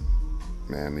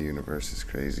 Man, the universe is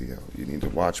crazy, yo. You need to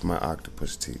watch My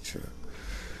Octopus Teacher.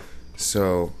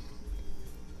 So,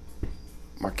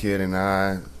 my kid and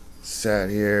I sat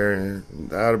here in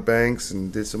the Outer Banks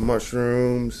and did some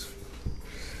mushrooms.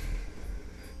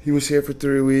 He was here for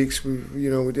 3 weeks. We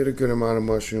did a good amount of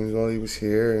mushrooms while he was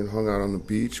here and hung out on the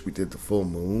beach. We did the full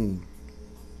moon.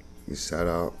 We sat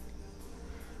out,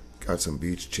 got some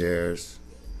beach chairs,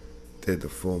 did the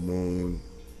full moon.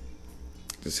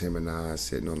 Just him and I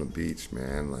sitting on the beach,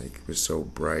 man. Like, it was so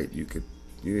bright you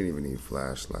didn't even need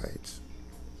flashlights.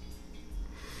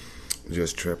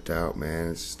 Just tripped out,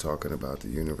 man. It's just talking about the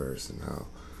universe and how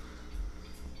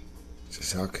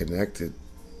connected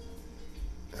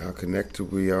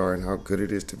we are and how good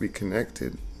it is to be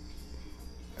connected.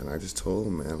 And I just told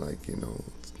him, man, like, you know,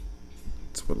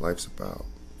 it's what life's about.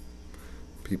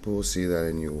 People will see that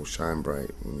and you will shine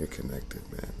bright when you're connected,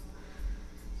 man.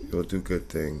 You'll do good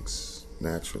things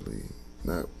naturally,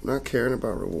 not caring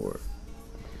about reward.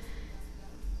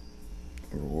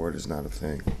 Reward is not a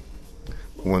thing.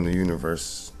 But when the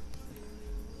universe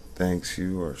thanks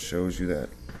you or shows you that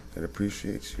it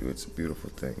appreciates you, it's a beautiful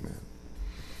thing, man.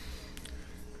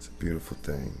 It's a beautiful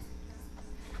thing.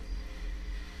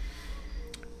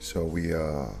 So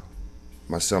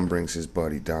my son brings his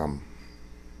buddy Dom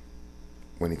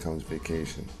when he comes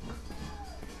vacation.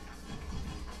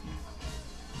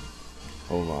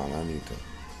 Hold on, I need to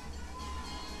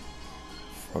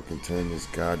fucking turn this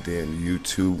goddamn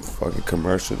YouTube fucking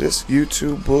commercial. This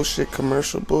YouTube bullshit,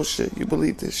 commercial bullshit. You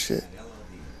believe this shit?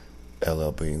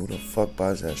 LLB, who the fuck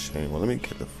buys that shit? Well, let me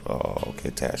get okay,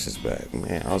 Tash is back.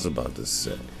 Man, I was about to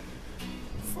say,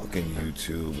 fucking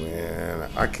YouTube, man.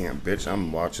 I can't, bitch.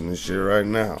 I'm watching this shit right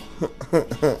now.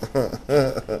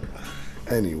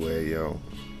 Anyway, yo.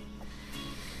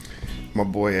 My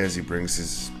boy Ezzy brings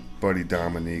his buddy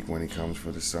Dominique when he comes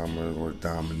for the summer, or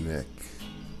Dominic.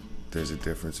 There's a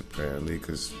difference apparently,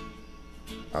 because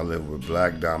I live with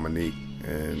Black Dominique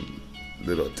and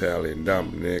little Italian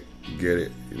Dominic. Get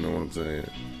it? You know what I'm saying?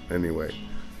 Anyway,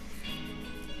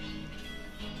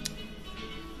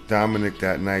 Dominic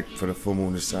that night for the full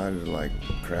moon decided to like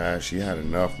crash. He had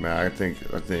enough, man. I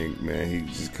think, man, he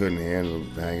just couldn't handle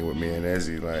hanging with me and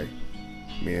Ezzy. Like,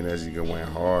 me and Ezzy went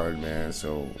hard, man.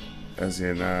 So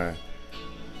Ezzy and I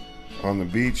on the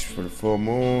beach for the full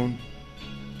moon.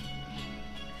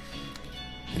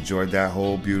 Enjoyed that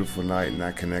whole beautiful night and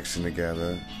that connection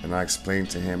together. And I explained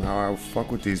to him how I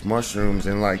fuck with these mushrooms,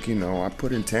 and like, you know, I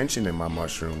put intention in my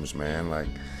mushrooms, man. Like,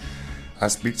 I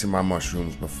speak to my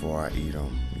mushrooms before I eat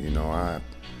them. You know, I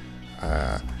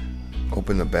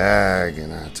open the bag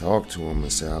and I talk to them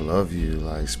and say, I love you.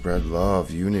 Like, spread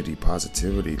love, unity,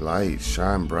 positivity, light,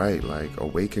 shine bright, like,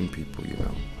 awaken people, you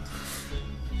know.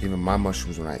 Even my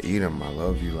mushrooms, when I eat them, I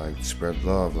love you, like, spread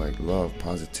love, like, love,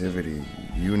 positivity,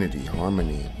 unity,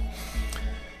 harmony.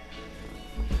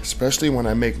 Especially when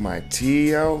I make my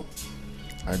tea, yo,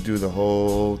 I do the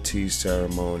whole tea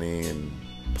ceremony and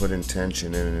put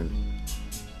intention in it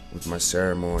with my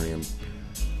ceremony and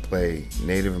play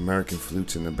Native American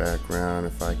flutes in the background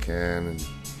if I can, and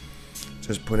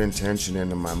just put intention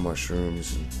into my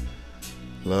mushrooms and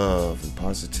love and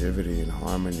positivity and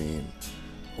harmony and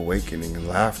awakening and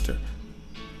laughter.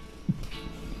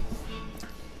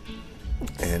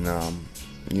 And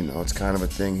you know, it's kind of a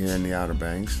thing here in the Outer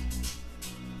Banks.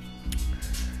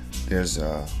 There's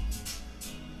a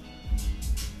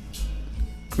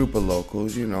group of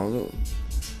locals, you know,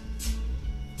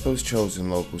 those chosen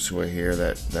locals who are here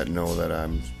that know that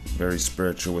I'm very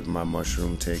spiritual with my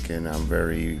mushroom taking. I'm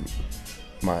very,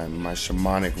 my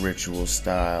shamanic ritual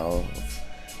style of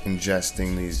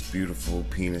ingesting these beautiful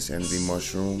penis envy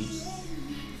mushrooms.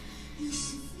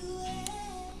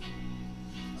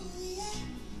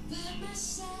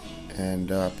 And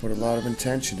put a lot of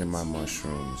intention in my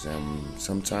mushrooms. And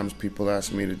sometimes people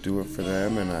ask me to do it for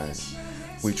them, and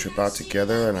we trip out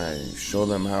together and I show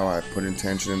them how I put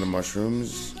intention in the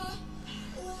mushrooms.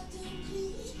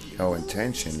 Yo,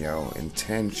 intention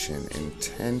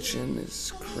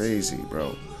is crazy,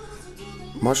 bro.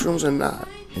 Mushrooms are not.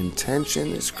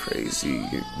 Intention is crazy.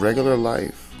 Regular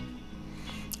life.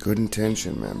 Good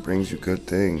intention, man, brings you good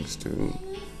things, dude.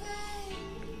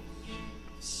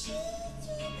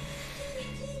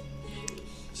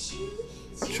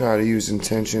 I try to use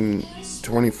intention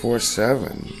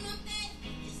 24/7.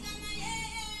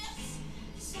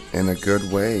 In a good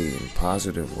way, in a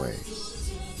positive way.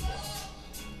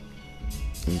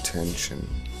 Intention.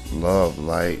 Love,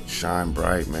 light, shine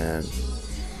bright, man.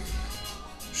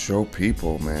 Show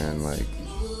people, man, like,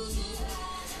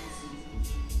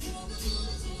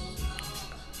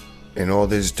 in all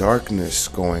this darkness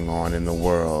going on in the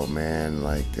world, man,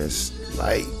 like, there's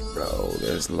light, bro.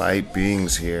 There's light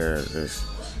beings here.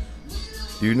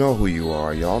 You know who you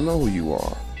are. Y'all know who you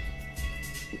are.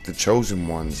 The chosen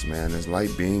ones, man. There's light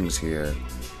beings here.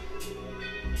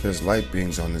 There's light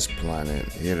beings on this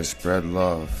planet, here to spread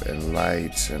love and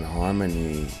light and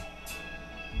harmony.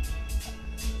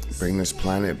 Bring this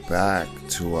planet back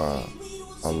to a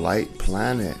light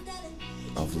planet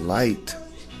of light.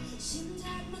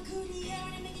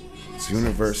 This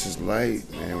universe is light,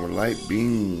 man. We're light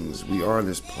beings. We are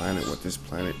this planet, what this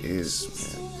planet is,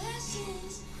 man.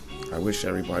 I wish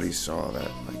everybody saw that,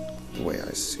 like, the way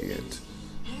I see it.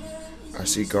 I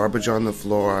see garbage on the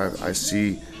floor.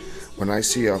 When I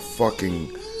see a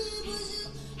fucking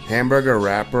hamburger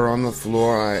wrapper on the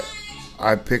floor,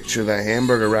 I picture that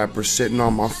hamburger wrapper sitting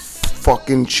on my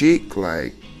fucking cheek.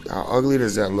 Like, how ugly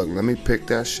does that look? Let me pick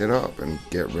that shit up and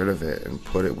get rid of it and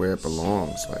put it where it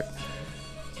belongs. Like,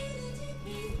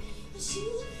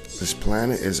 this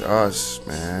planet is us,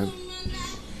 man.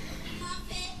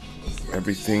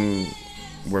 Everything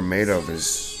we're made of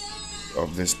is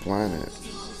of this planet.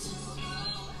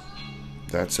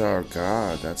 That's our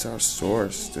God, that's our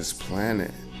source, this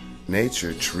planet,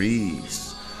 nature,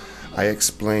 trees. I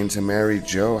explained to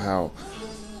MaryJo how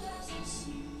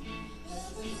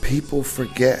people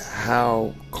forget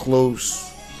how close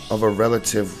of a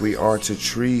relative we are to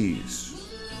trees.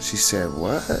 She said,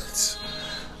 what?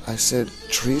 I said,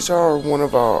 trees are one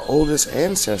of our oldest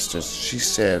ancestors. She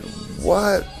said,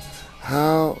 what?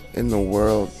 How in the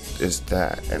world is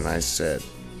that? And I said,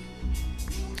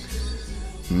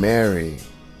 Mary,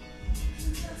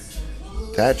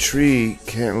 that tree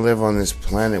can't live on this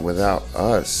planet without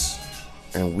us,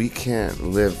 and we can't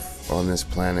live on this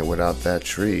planet without that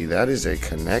tree. That is a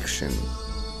connection.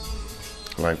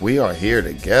 Like, we are here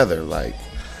together. Like,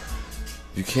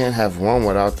 you can't have one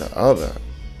without the other.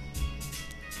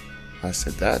 I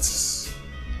said, that's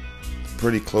a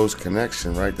pretty close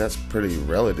connection, right? That's pretty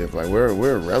relative. Like,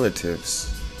 we're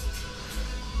relatives.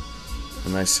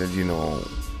 And I said, you know,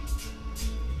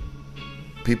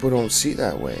 people don't see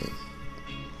that way.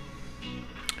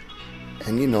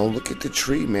 And, you know, look at the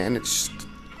tree, man.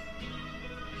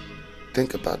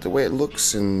 Think about the way it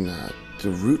looks in the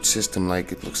root system.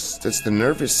 Like, it's the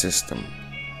nervous system.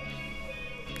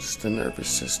 It's the nervous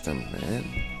system, man.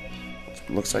 It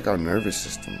looks like our nervous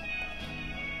system.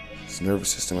 It's the nervous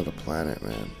system of the planet,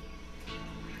 man.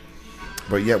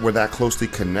 But yet we're that closely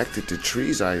connected to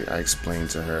trees, I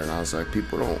explained to her. And I was like,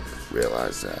 people don't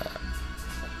realize that.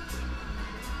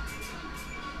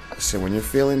 I So when you're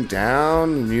feeling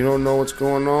down and you don't know what's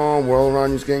going on, world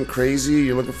around you's getting crazy,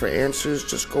 you're looking for answers,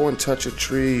 just go and touch a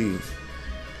tree.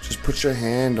 Just put your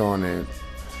hand on it.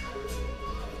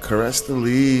 Caress the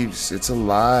leaves. It's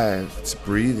alive. It's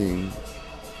breathing.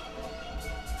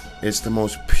 It's the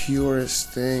most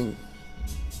purest thing.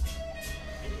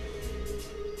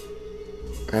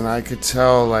 And I could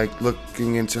tell, like,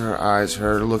 looking into her eyes,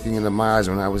 her looking into my eyes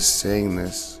when I was saying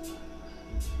this,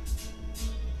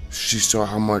 she saw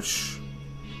how much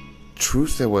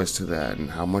truth there was to that and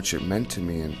how much it meant to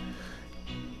me, and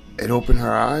it opened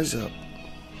her eyes up.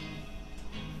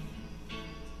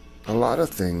 A lot of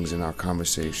things in our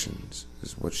conversations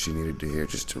is what she needed to hear,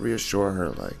 just to reassure her,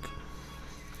 like,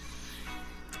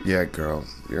 yeah, girl,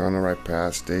 you're on the right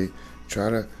path. Stay, try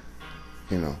to,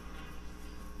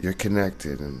 you're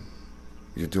connected and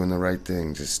you're doing the right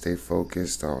thing. Just stay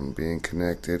focused on being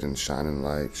connected and shining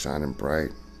light, shining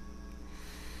bright.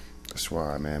 That's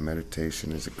why, man,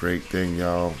 meditation is a great thing,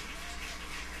 y'all.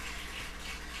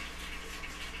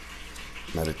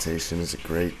 Meditation is a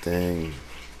great thing.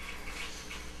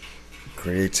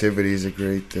 Creativity is a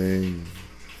great thing.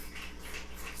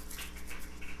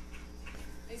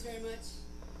 Thanks very much.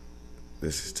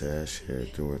 This is Tash here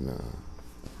doing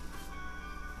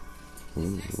Next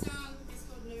song is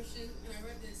called Notion, and I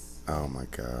read this oh my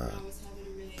God. when I was having a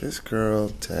really This girl,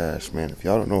 Tash, man, if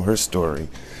y'all don't know her story,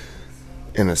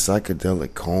 in a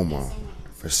psychedelic coma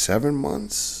for 7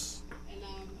 months. And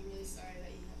I'm really sorry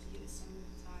that you have to do this some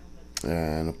time, but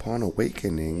And upon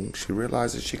awakening, she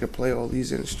realized that she could play all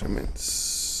these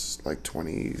instruments, like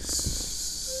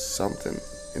 20-something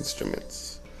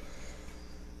instruments.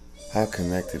 How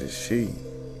connected is she?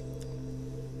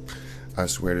 I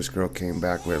swear this girl came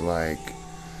back with like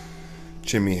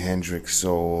Jimi Hendrix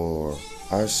soul, or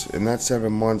us. In that 7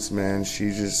 months, man,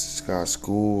 she just got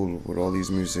schooled with all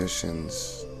these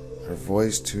musicians. Her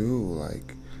voice too,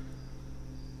 like,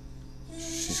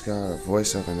 she's got a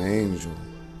voice of an angel.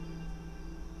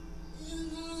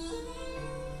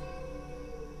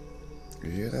 You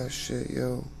hear that shit,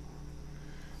 yo?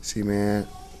 See, man,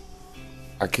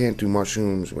 I can't do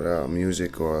mushrooms without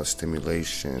music or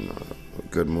stimulation or a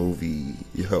good movie.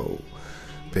 Yo,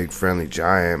 Big Friendly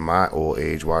Giant, my old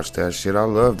age, watched that shit. I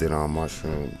loved it on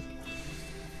mushrooms.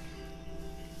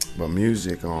 But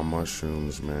music on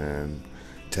mushrooms, man.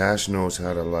 Tash knows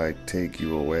how to, like, take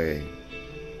you away.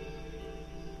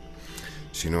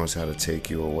 She knows how to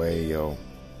take you away, yo.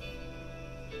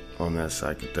 On that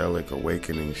psychedelic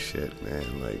awakening shit,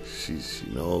 man. Like, she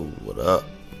knows what up.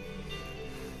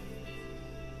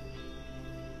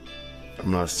 I'm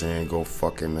not saying go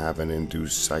fucking have an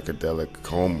induced psychedelic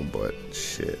coma, but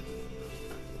shit.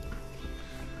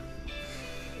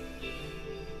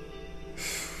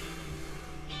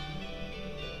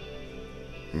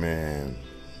 Man,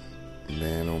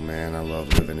 oh man, I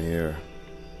love living here.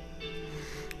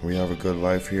 We have a good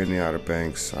life here in the Outer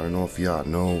Banks. I don't know if y'all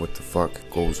know what the fuck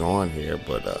goes on here,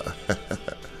 but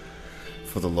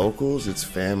for the locals, it's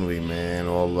family, man.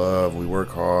 All love. We work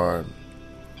hard.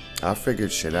 I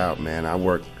figured shit out, man. I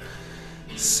worked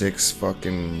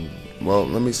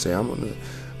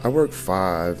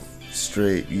 5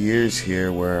 straight years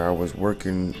here where I was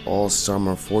working all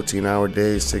summer, 14-hour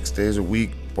days, 6 days a week,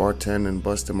 bartending,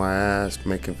 busting my ass,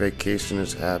 making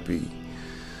vacationers happy.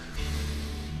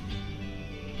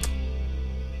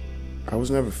 I was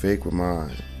never fake with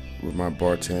my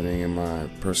bartending and my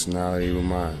personality with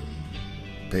my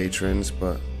patrons,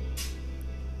 but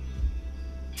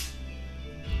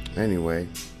anyway,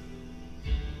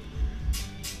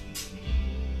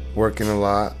 working a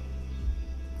lot,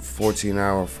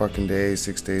 14-hour fucking days,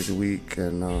 6 days a week,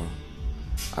 and I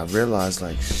realized,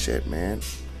 like, shit, man,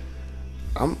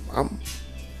 I'm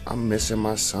missing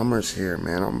my summers here,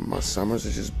 man. My summers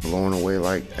are just blowing away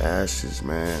like ashes,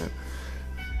 man.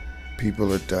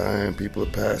 People are dying, people are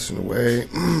passing away,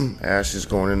 ashes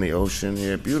going in the ocean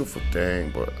here, beautiful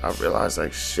thing, but I realized,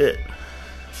 like, shit,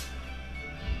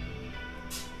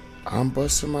 I'm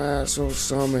busting my ass all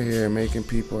summer here, making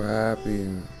people happy,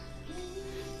 and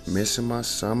missing my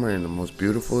summer in the most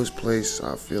beautifulest place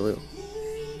I feel it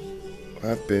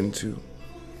I've been to.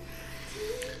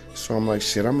 So I'm like,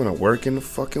 shit, I'm gonna work in the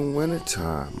fucking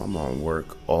wintertime. I'm gonna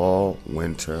work all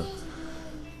winter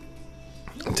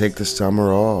and take the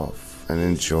summer off and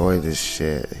enjoy this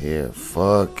shit here.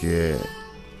 Fuck it.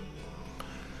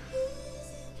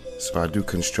 So I do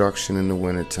construction in the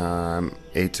wintertime,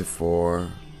 8 to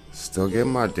 4. Still get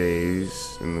my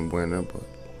days in the winter, but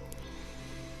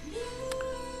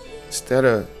instead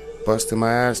of busting my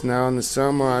ass now in the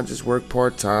summer, I just work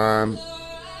part-time.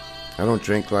 I don't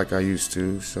drink like I used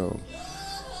to, so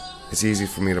it's easy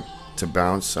for me to to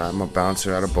bounce. I'm a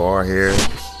bouncer at a bar here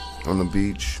on the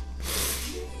beach.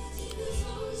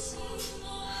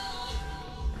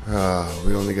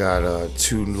 We only got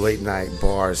 2 late night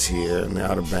bars here in the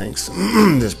Outer Banks.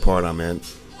 This part I'm in.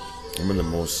 I'm in the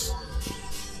most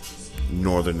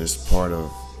northernest part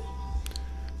of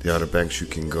the Outer Banks you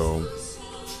can go.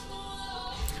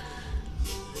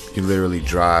 You literally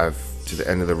drive to the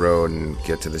end of the road and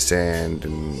get to the sand,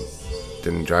 and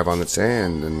then drive on the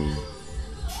sand, and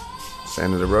it's the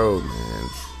end of the road, man.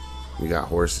 We got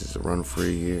horses that run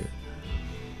free here.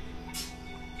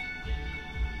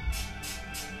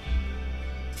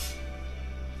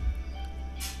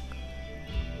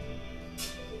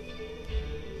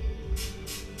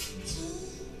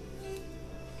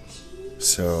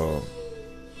 So,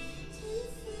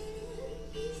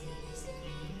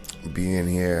 being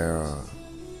here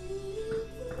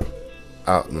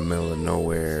out in the middle of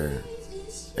nowhere,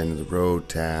 end of the road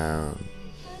town,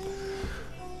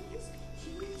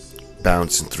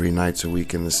 bouncing 3 nights a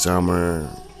week in the summer.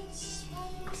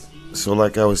 So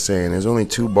like I was saying, there's only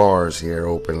 2 bars here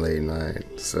open late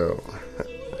night. So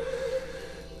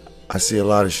I see a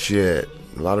lot of shit.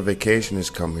 A lot of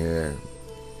vacationers come here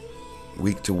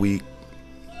week to week.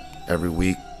 Every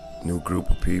week, new group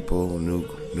of people,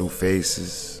 new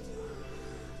faces.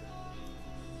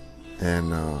 And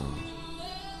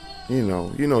you know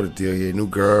the deal here, new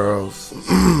girls.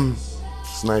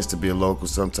 It's nice to be a local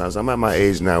sometimes. I'm at my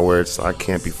age now where I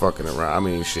can't be fucking around. I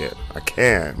mean, shit, I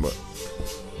can, but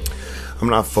I'm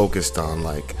not focused on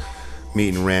like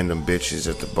meeting random bitches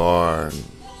at the bar. And,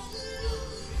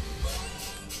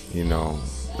 you know,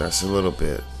 that's a little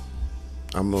bit.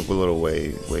 I'm a little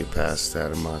way past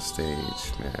that in my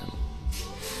stage, man.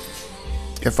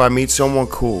 If I meet someone,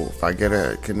 cool. If I get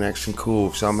a connection, cool.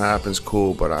 If something happens,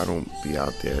 cool. But I don't be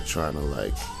out there trying to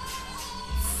like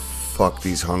fuck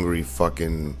these hungry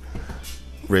fucking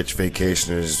rich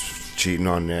vacationers cheating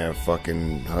on their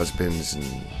fucking husbands and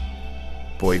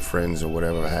boyfriends or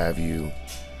whatever have you.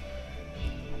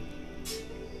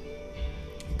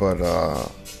 But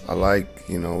I like,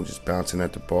 you know, just bouncing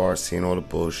at the bar, seeing all the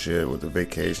bullshit with the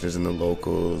vacationers and the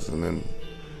locals. And then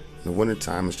in the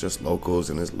wintertime, it's just locals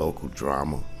and it's local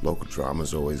drama. Local drama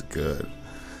is always good.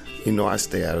 You know, I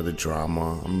stay out of the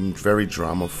drama. I'm very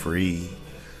drama free.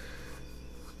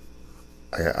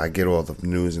 I get all the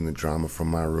news and the drama from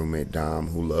my roommate Dom,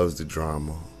 who loves the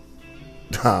drama.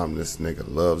 Dom, this nigga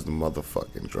loves the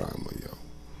motherfucking drama, yo.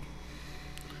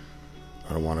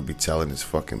 I don't want to be telling his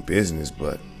fucking business,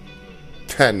 but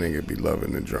that nigga be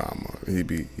loving the drama. He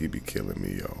be killing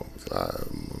me, yo.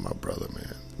 My brother,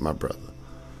 man. My brother.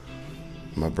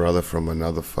 My brother from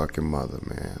another fucking mother,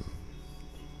 man.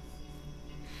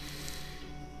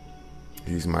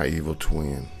 He's my evil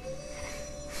twin.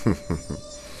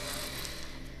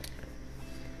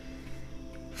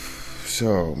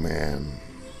 So, man,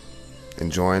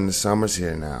 enjoying the summers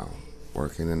here now.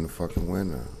 Working in the fucking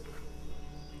winter.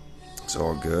 It's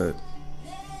all good.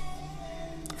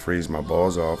 Freeze my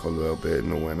balls off a little bit in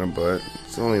the winter, but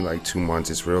it's only like 2 months.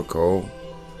 It's real cold.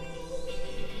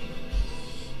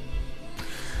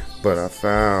 But I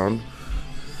found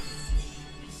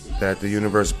that the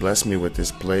universe blessed me with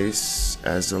this place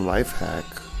as a life hack.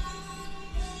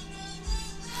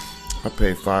 I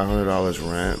pay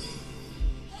 $500 rent.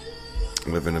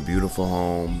 Live in a beautiful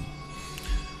home.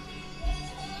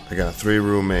 I got 3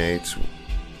 roommates.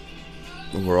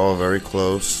 We're all very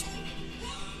close.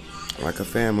 Like a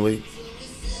family.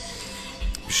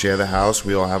 We share the house.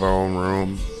 We all have our own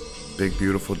room. Big,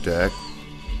 beautiful deck.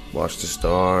 Watch the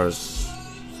stars.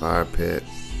 Fire pit.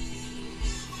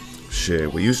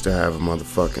 Shit, we used to have a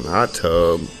motherfucking hot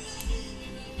tub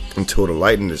until the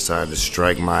lightning decided to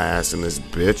strike my ass in this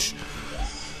bitch.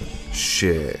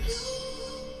 Shit.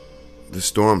 The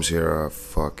storms here are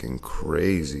fucking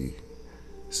crazy.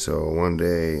 So one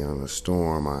day on a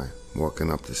storm, I'm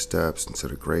walking up the steps into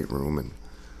the great room and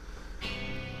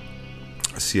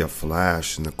I see a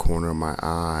flash in the corner of my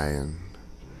eye and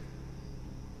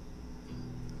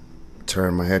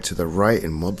turn my head to the right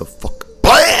and motherfucker,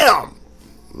 BAM!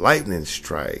 Lightning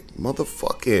strike.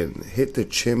 Motherfucking hit the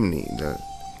chimney, the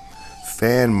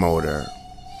fan motor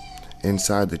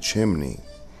inside the chimney.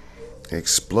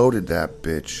 Exploded that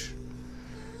bitch.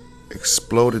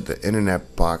 Exploded the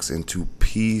internet box into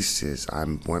pieces.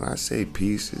 When I say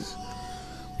pieces,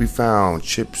 we found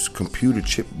chips, computer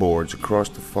chipboards across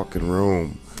the fucking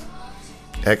room.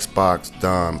 Xbox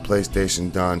done,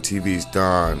 PlayStation done, TV's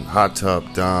done, hot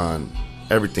tub done,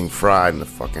 everything fried in the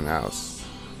fucking house.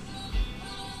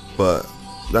 But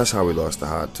that's how we lost the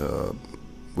hot tub.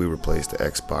 We replaced the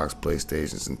Xbox,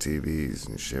 PlayStations, and TVs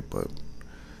and shit, but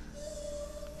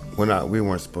we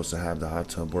weren't supposed to have the hot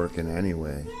tub working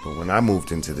anyway. But when I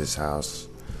moved into this house,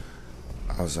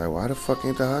 I was like, why the fuck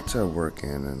ain't the hot tub working?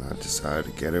 And I decided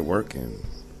to get it working.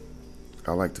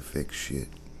 I like to fix shit.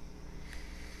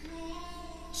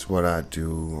 It's what I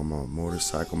do. I'm a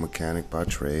motorcycle mechanic by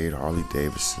trade, Harley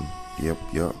Davidson.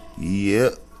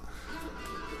 Yep.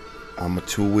 I'm a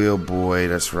two-wheel boy,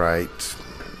 that's right.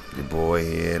 Your boy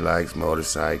here likes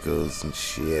motorcycles and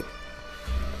shit.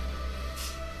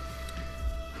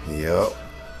 Yep.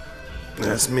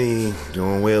 That's me,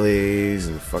 doing wheelies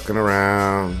and fucking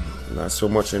around. Not so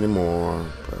much anymore,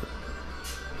 but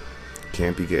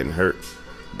can't be getting hurt.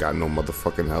 Got no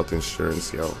motherfucking health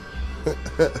insurance, yo.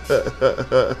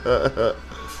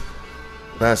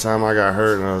 Last time I got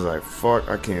hurt and I was like, fuck,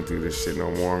 I can't do this shit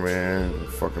no more, man.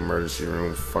 Fucking emergency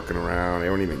room, fucking around. They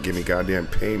don't even give me goddamn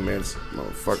pain meds,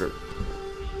 motherfucker.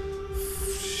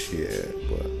 Shit,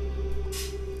 but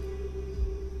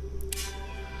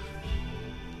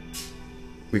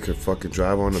we could fucking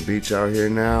drive on the beach out here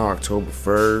now, October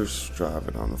 1st,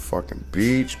 driving on the fucking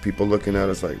beach. People looking at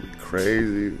us like we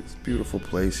crazy. It's a beautiful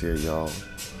place here, y'all.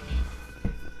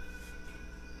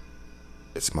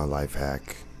 It's my life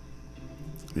hack.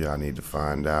 Y'all need to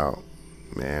find out.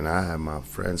 Man, I have my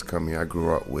friends come here I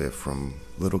grew up with from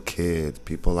little kids.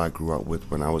 People I grew up with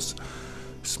when I was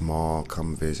small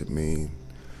come visit me.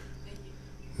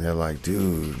 And they're like,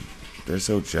 dude, they're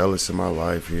so jealous of my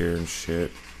life here and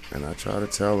shit. And I try to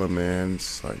tell them, man,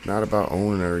 it's like not about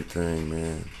owning everything,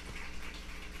 man.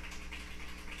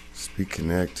 Just be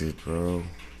connected, bro.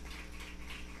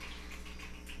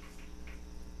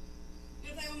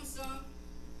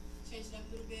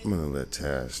 I'm gonna let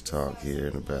Taz talk here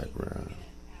in the background.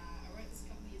 I wrote this a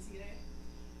couple years ago.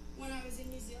 When I was in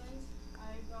New Zealand,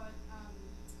 I got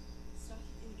stuck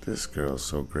in the This girl's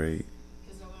so great.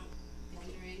 because I went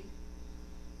wandering.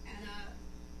 And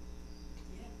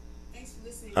yeah, thanks for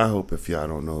listening. I hope if y'all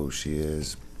don't know who she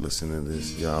is, listen to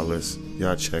this,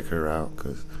 y'all check her out,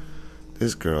 cause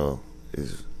this girl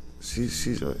is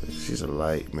she's a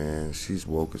light, man. She's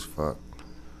woke as fuck.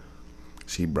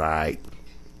 She bright.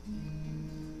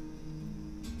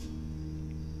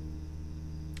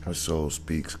 Her soul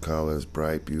speaks colors,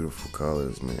 bright, beautiful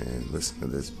colors, man. Listen to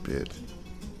this bitch.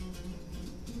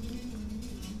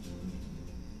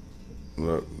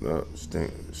 Look,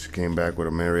 she came back with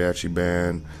a mariachi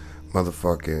band,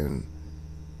 motherfucking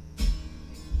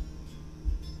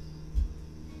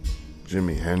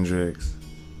Jimi Hendrix,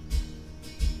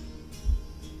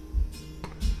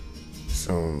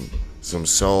 some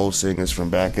soul singers from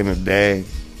back in the day,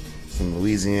 some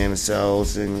Louisiana soul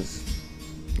singers.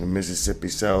 The Mississippi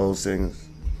soul singers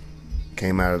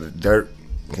came out of the dirt,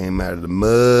 came out of the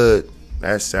mud.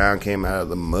 That sound came out of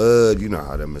the mud. You know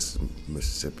how the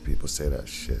Mississippi people say that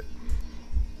shit.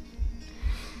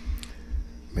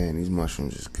 Man, these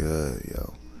mushrooms is good,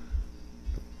 yo.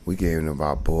 We gave them to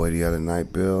our boy the other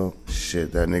night, Bill.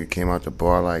 Shit, that nigga came out the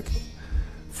bar like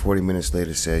 40 minutes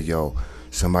later, said, yo,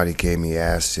 somebody gave me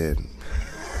acid.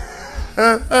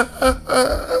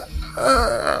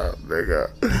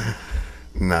 Nigga.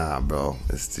 Nah, bro.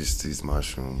 It's just these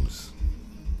mushrooms.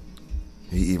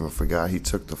 He even forgot he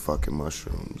took the fucking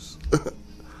mushrooms.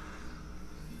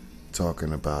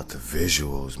 Talking about the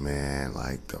visuals, man.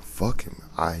 Like the fucking...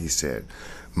 he said,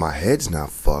 my head's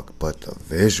not fucked, but the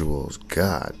visuals,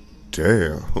 god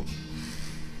damn.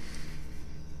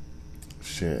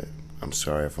 Shit. I'm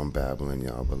sorry if I'm babbling,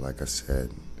 y'all, but like I said,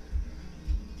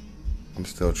 I'm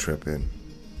still tripping.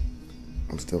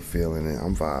 I'm still feeling it.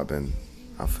 I'm vibing.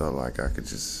 I felt like I could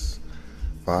just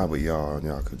vibe with y'all and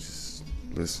y'all could just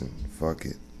listen. Fuck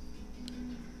it.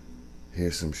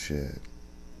 Hear some shit.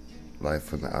 Life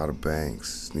from the Outer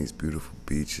Banks, these beautiful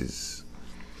beaches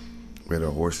where the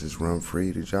horses run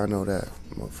free. Did y'all know that?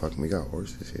 Motherfucking, we got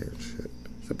horses here and shit.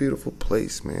 It's a beautiful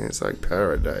place, man. It's like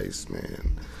paradise,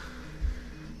 man.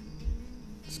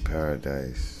 It's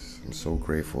paradise. I'm so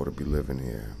grateful to be living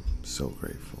here. I'm so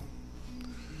grateful.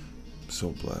 I'm so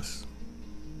blessed.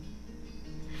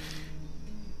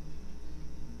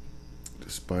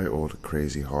 Despite all the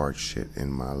crazy hard shit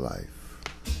in my life.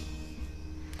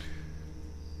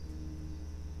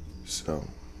 So,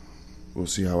 we'll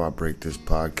see how I break this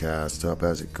podcast up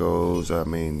as it goes. I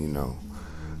mean, you know,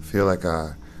 I feel like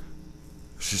I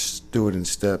should do it in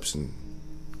steps and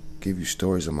give you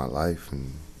stories of my life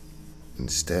and in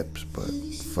steps, but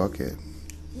fuck it.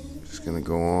 I'm just gonna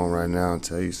go on right now and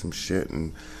tell you some shit,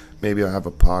 and maybe I'll have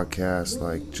a podcast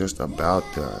like just about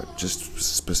just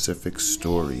specific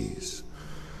stories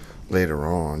later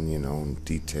on, you know,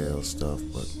 detailed stuff,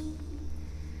 but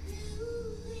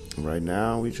right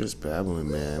now we just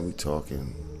babbling, man. We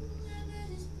talking.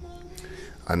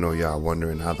 I know y'all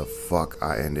wondering how the fuck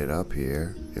I ended up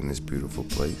here in this beautiful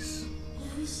place.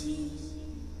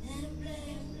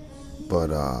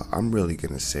 But I'm really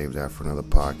gonna save that for another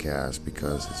podcast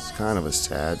because it's kind of a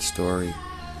sad story.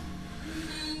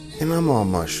 And I'm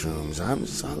on mushrooms. I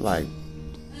like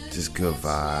just good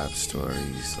vibes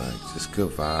stories. Like, just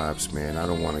good vibes, man. I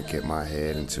don't want to get my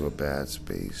head into a bad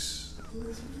space.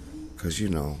 Because, you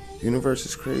know, universe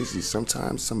is crazy.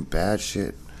 Sometimes some bad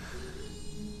shit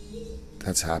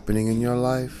that's happening in your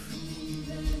life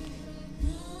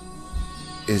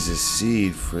is a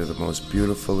seed for the most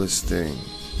beautifulest thing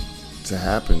to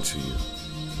happen to you.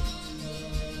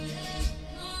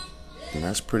 And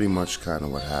that's pretty much kind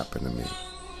of what happened to me.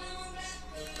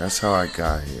 That's how I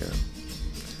got here.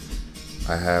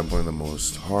 I had one of the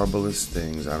most horriblest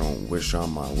things I don't wish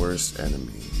on my worst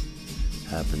enemy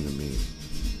happen to me.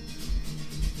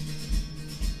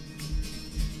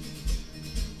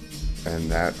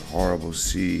 And that horrible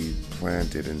seed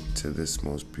planted into this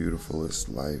most beautifulest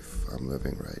life I'm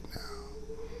living right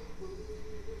now.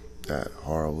 That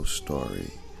horrible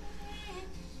story.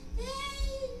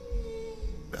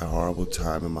 That horrible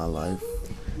time in my life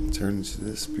turned into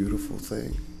this beautiful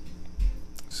thing.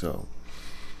 So,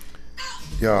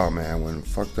 y'all, man, when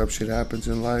fucked up shit happens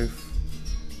in life,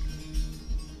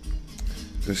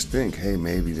 just think, hey,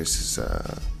 maybe this is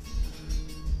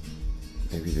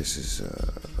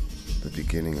the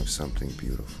beginning of something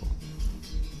beautiful.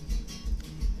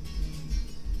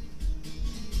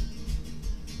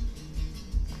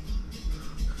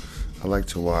 I like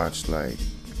to watch, like,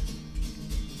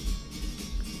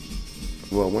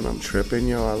 well, when I'm tripping,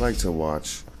 yo, I like to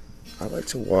watch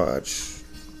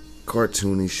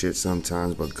cartoony shit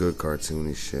sometimes, but good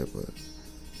cartoony shit. But,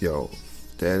 yo,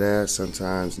 dead ass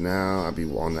sometimes now, I be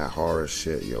on that horror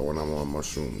shit, yo, when I'm on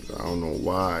mushrooms. I don't know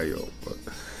why, yo, but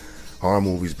horror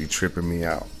movies be tripping me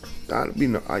out. You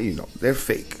know, they're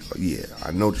fake. Yeah,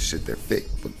 I know the shit, they're fake,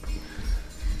 but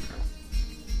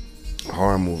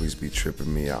horror movies be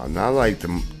tripping me out. Not like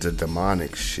the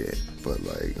demonic shit, but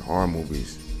like horror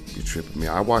movies be tripping me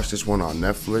out. I watched this one on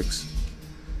Netflix,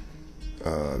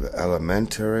 The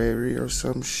Elementary or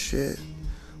some shit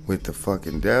with the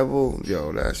fucking devil.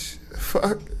 Yo, that shit,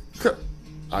 fuck.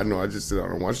 I know I just said I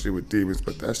don't watch shit with demons,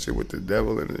 but that shit with the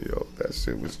devil in it, yo, that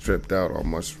shit was tripped out on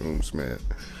mushrooms, man.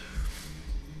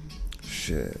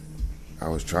 Shit. I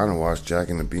was trying to watch Jack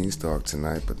and the Beanstalk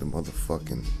tonight, but the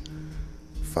motherfucking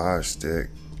Fire Stick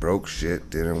broke shit,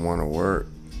 didn't want to work.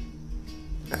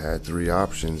 I had 3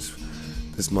 options.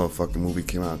 This motherfucking movie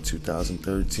came out in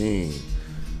 2013.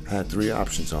 I had 3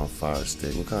 options on Fire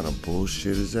Stick. What kind of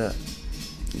bullshit is that?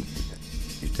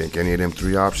 You think any of them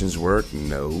 3 options work?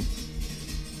 No.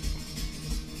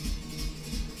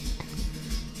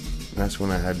 That's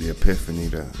when I had the epiphany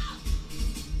to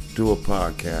do a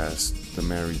podcast, the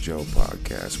MaryJo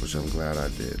podcast, which I'm glad I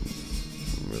did.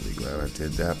 I'm really glad I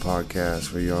did that podcast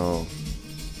for y'all.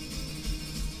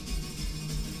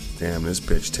 Damn, this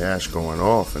bitch Tash going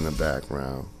off in the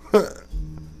background.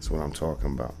 That's what I'm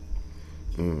talking about.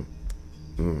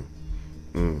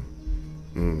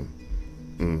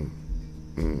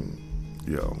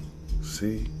 Yo,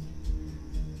 see?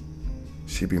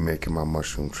 She be making my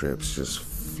mushroom trips just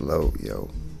float, yo.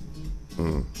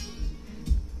 I'm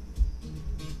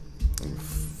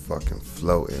fucking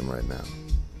floating right now.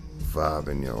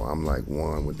 Vibing, yo. I'm like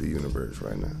one with the universe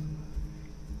right now.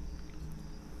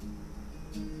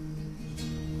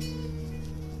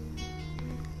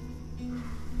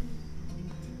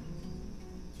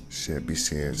 Shit, be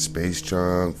seeing space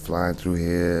junk flying through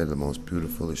here, the most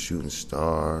beautiful of shooting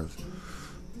stars,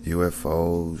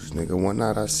 UFOs. Nigga, one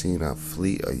night I seen a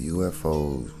fleet of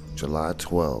UFOs, July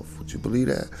 12th. Would you believe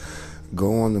that?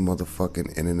 Go on the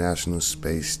motherfucking International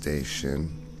Space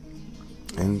Station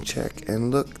and check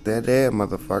and look. They're there,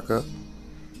 motherfucker.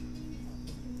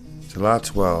 July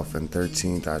 12th and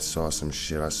 13th, I saw some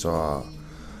shit. I saw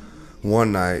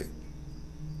one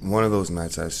of those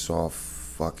nights I saw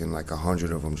fucking like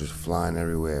 100 of them just flying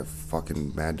everywhere,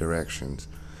 fucking mad directions.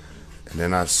 And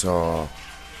then the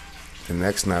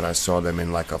next night I saw them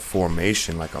in like a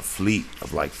formation, like a fleet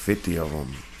of like 50 of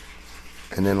them.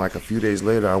 And then like a few days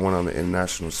later, I went on the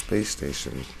International Space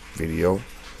Station video.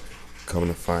 Coming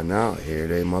to find out, here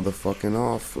they motherfucking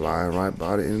off, flying right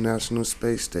by the International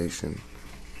Space Station.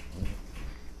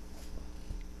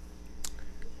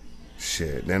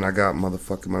 Shit. Then I got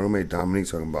motherfucking my roommate Dominique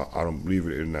talking about, I don't believe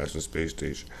in the International Space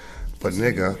Station. But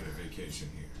nigga,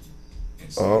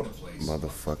 oh,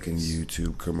 motherfucking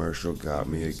YouTube commercial got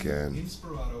me again.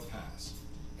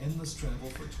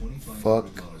 Fuck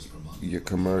your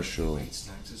commercial.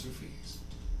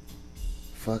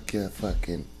 Fuck your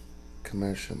fucking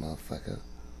commercial, motherfucker.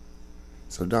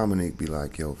 So Dominique be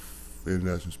like, yo,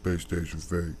 International Space Station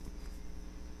fake.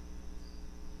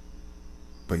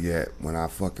 But yet, when I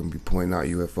fucking be pointing out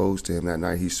UFOs to him that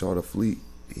night, he saw the fleet.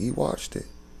 He watched it.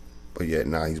 But yet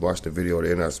now he's watched the video of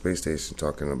the International Space Station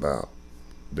talking about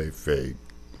they fake.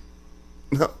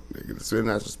 No, nigga, the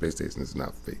International Space Station is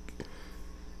not fake.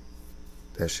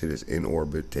 That shit is in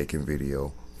orbit, taking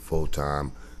video, full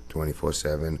time,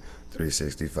 24/7,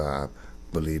 365.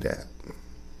 Believe that.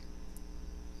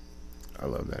 I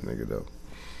love that nigga though.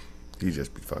 He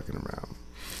just be fucking around.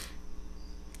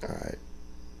 Alright.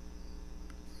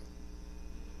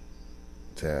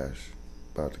 Tash,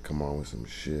 about to come on with some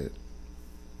shit.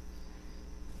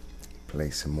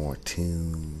 Play some more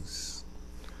tunes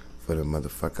for the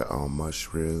motherfucker on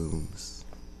mushrooms.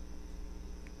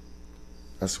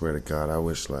 I swear to God, I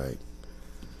wish like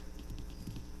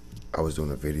I was doing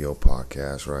a video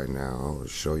podcast right now. I would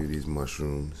show you these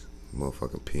mushrooms.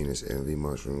 Motherfucking penis envy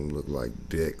mushrooms look like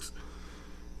dicks.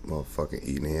 Motherfucking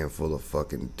eating a handful of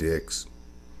fucking dicks.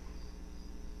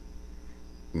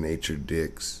 Nature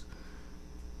dicks.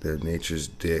 They're nature's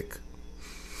dick.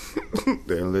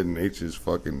 They're nature's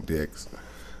fucking dicks.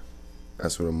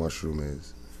 That's what a mushroom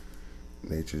is.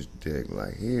 Nature's dick.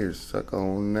 Like, here, suck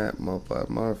on that motherfucker.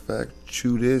 Matter of fact,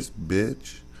 chew this,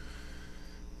 bitch.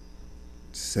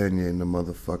 Send you in the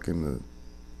motherfucking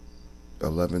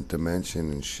 11th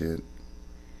dimension and shit.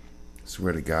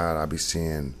 Swear to God, I be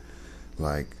seeing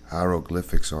like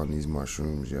hieroglyphics on these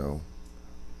mushrooms, yo.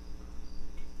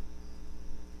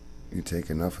 You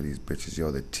take enough of these bitches,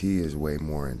 yo, the T is way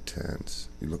more intense.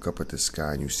 You look up at the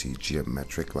sky and you see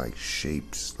geometric like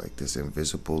shapes, like this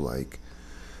invisible, like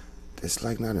it's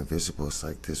like not invisible, it's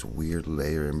like this weird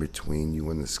layer in between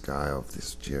you and the sky of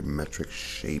this geometric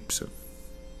shapes of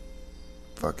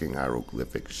fucking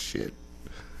hieroglyphic shit.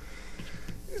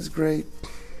 It's great.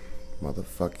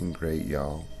 Motherfucking great,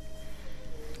 y'all.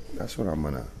 That's what I'm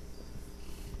gonna.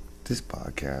 This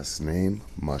podcast's name,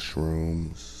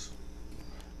 Mushrooms.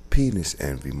 Penis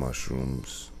envy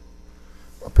mushrooms.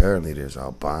 Apparently there's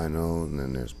albino and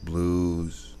then there's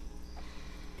blues.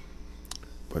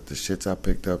 But the shits I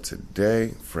picked up today,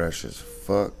 fresh as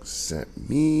fuck, sent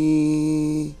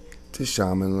me to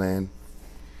Shaman Land.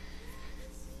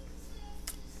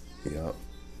 Yup.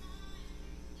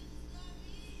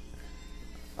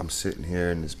 I'm sitting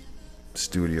here in this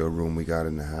studio room we got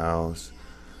in the house.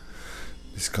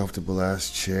 This comfortable ass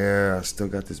chair. I still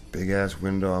got this big ass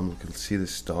window. I can see the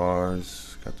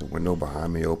stars. Got the window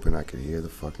behind me open. I can hear the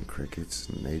fucking crickets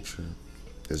and nature.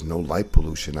 There's no light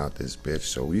pollution out this bitch,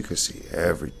 so you can see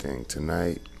everything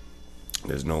tonight.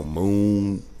 There's no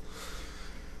moon.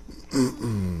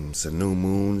 It's a new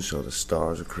moon, so the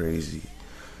stars are crazy.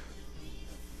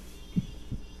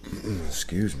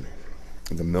 Excuse me.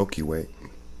 The Milky Way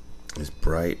is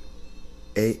bright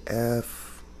AF.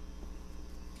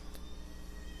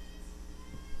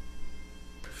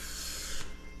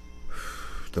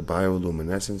 The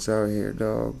bioluminescence out here,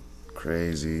 dog.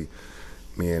 Crazy.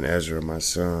 Me and Ezra, my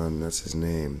son, that's his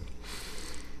name,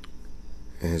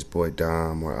 and his boy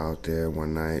Dom were out there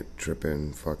one night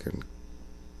tripping, fucking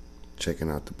checking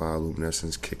out the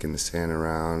bioluminescence, kicking the sand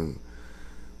around,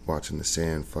 watching the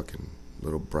sand fucking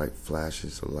little bright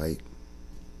flashes of light.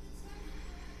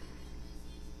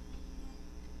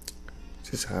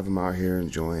 Just have him out here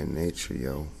enjoying nature,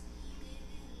 yo.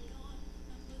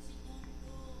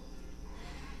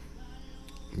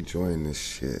 Enjoying this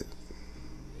shit.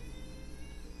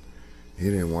 He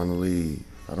didn't want to leave.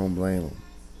 I don't blame him.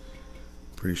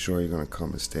 Pretty sure he's gonna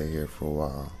come and stay here for a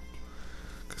while.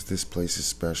 Cause this place is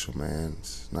special, man.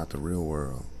 It's not the real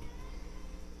world.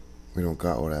 We don't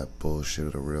got all that bullshit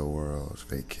of the real world. It's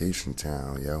vacation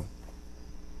town, yo.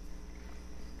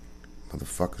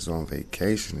 Motherfuckers on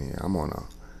vacation here. I'm on a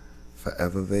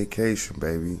forever vacation,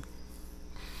 baby.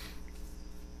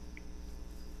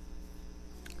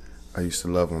 I used to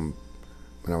love them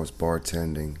when I was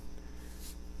bartending.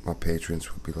 My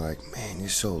patrons would be like, man, you're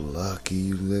so lucky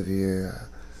you live here.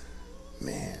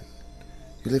 Man,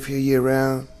 you live here year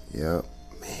round? Yep.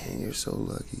 Man, you're so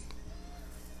lucky.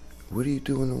 What do you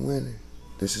do in the winter?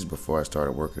 This is before I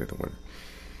started working in the winter.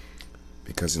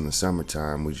 Because in the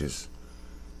summertime, we just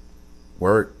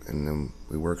work, and then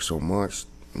we work so much,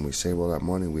 and we save all that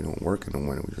money, we don't work in the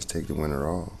winter. We just take the winter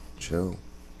off, chill.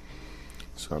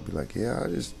 So I'd be like, yeah, I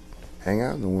just hang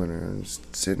out in the winter and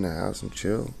just sit in the house and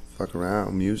chill, fuck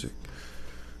around, music,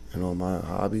 and all my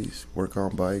hobbies, work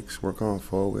on bikes, work on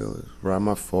four-wheelers, ride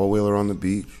my four-wheeler on the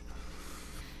beach.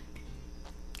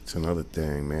 It's another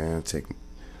thing, man.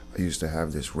 I used to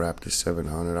have this Raptor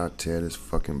 700. I'd tear this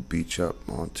fucking beach up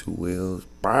on two wheels,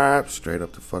 straight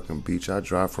up the fucking beach. I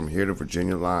drive from here to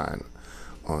Virginia line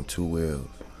on 2 wheels.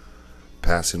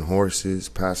 Passing horses,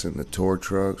 passing the tour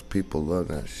trucks. People love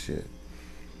that shit.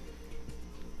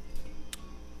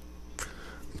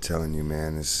 I'm telling you,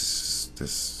 man,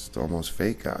 it's almost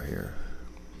fake out here.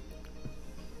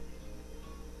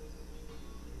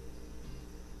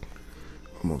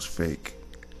 Almost fake.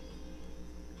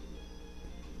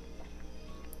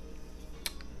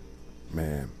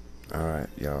 Man, alright,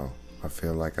 y'all. I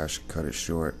feel like I should cut it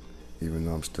short. Even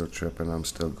though I'm still tripping, I'm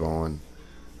still going.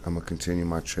 I'm gonna continue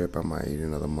my trip. I might eat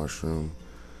another mushroom.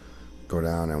 Go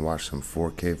down and watch some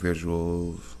 4K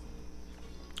visuals.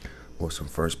 Or some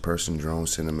first person drone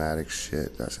cinematic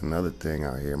shit. That's another thing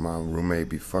out here. My roommate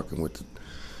be fucking with the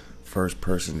first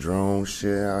person drone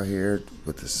shit out here.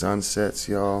 With the sunsets,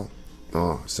 y'all.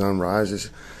 Oh, sunrises.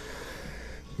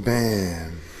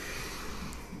 Man.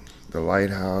 The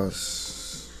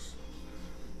lighthouse.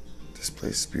 This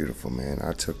place is beautiful, man.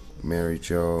 I took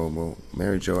MaryJo. Well,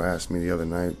 MaryJo asked me the other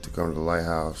night to come to the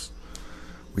lighthouse.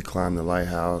 We climbed the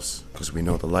lighthouse because we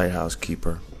know the lighthouse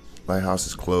keeper. Lighthouse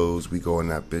is closed. We go in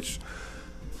that bitch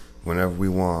whenever we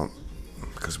want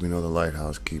because we know the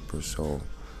lighthouse keeper. So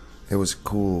it was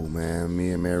cool, man.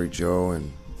 Me and MaryJo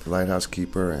and the lighthouse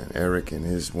keeper and Eric and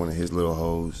one of his little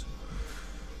hoes.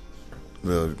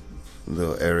 Little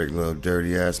Eric, little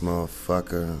dirty ass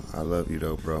motherfucker. I love you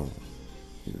though, bro.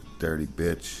 You dirty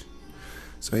bitch.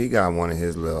 So he got one of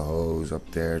his little hoes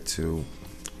up there too.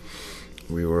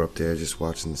 We were up there just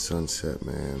watching the sunset,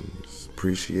 man. Just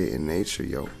appreciating nature,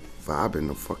 yo. Vibing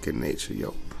the fucking nature, yo.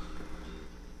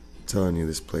 I'm telling you,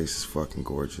 this place is fucking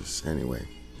gorgeous. Anyway,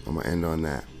 I'm gonna end on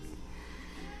that.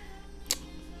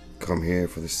 Come here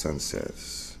for the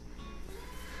sunsets.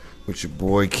 With your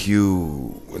boy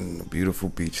Q in the beautiful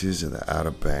beaches of the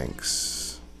Outer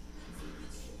Banks.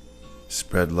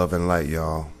 Spread love and light,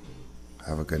 y'all.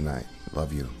 Have a good night.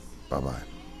 Love you. Bye-bye.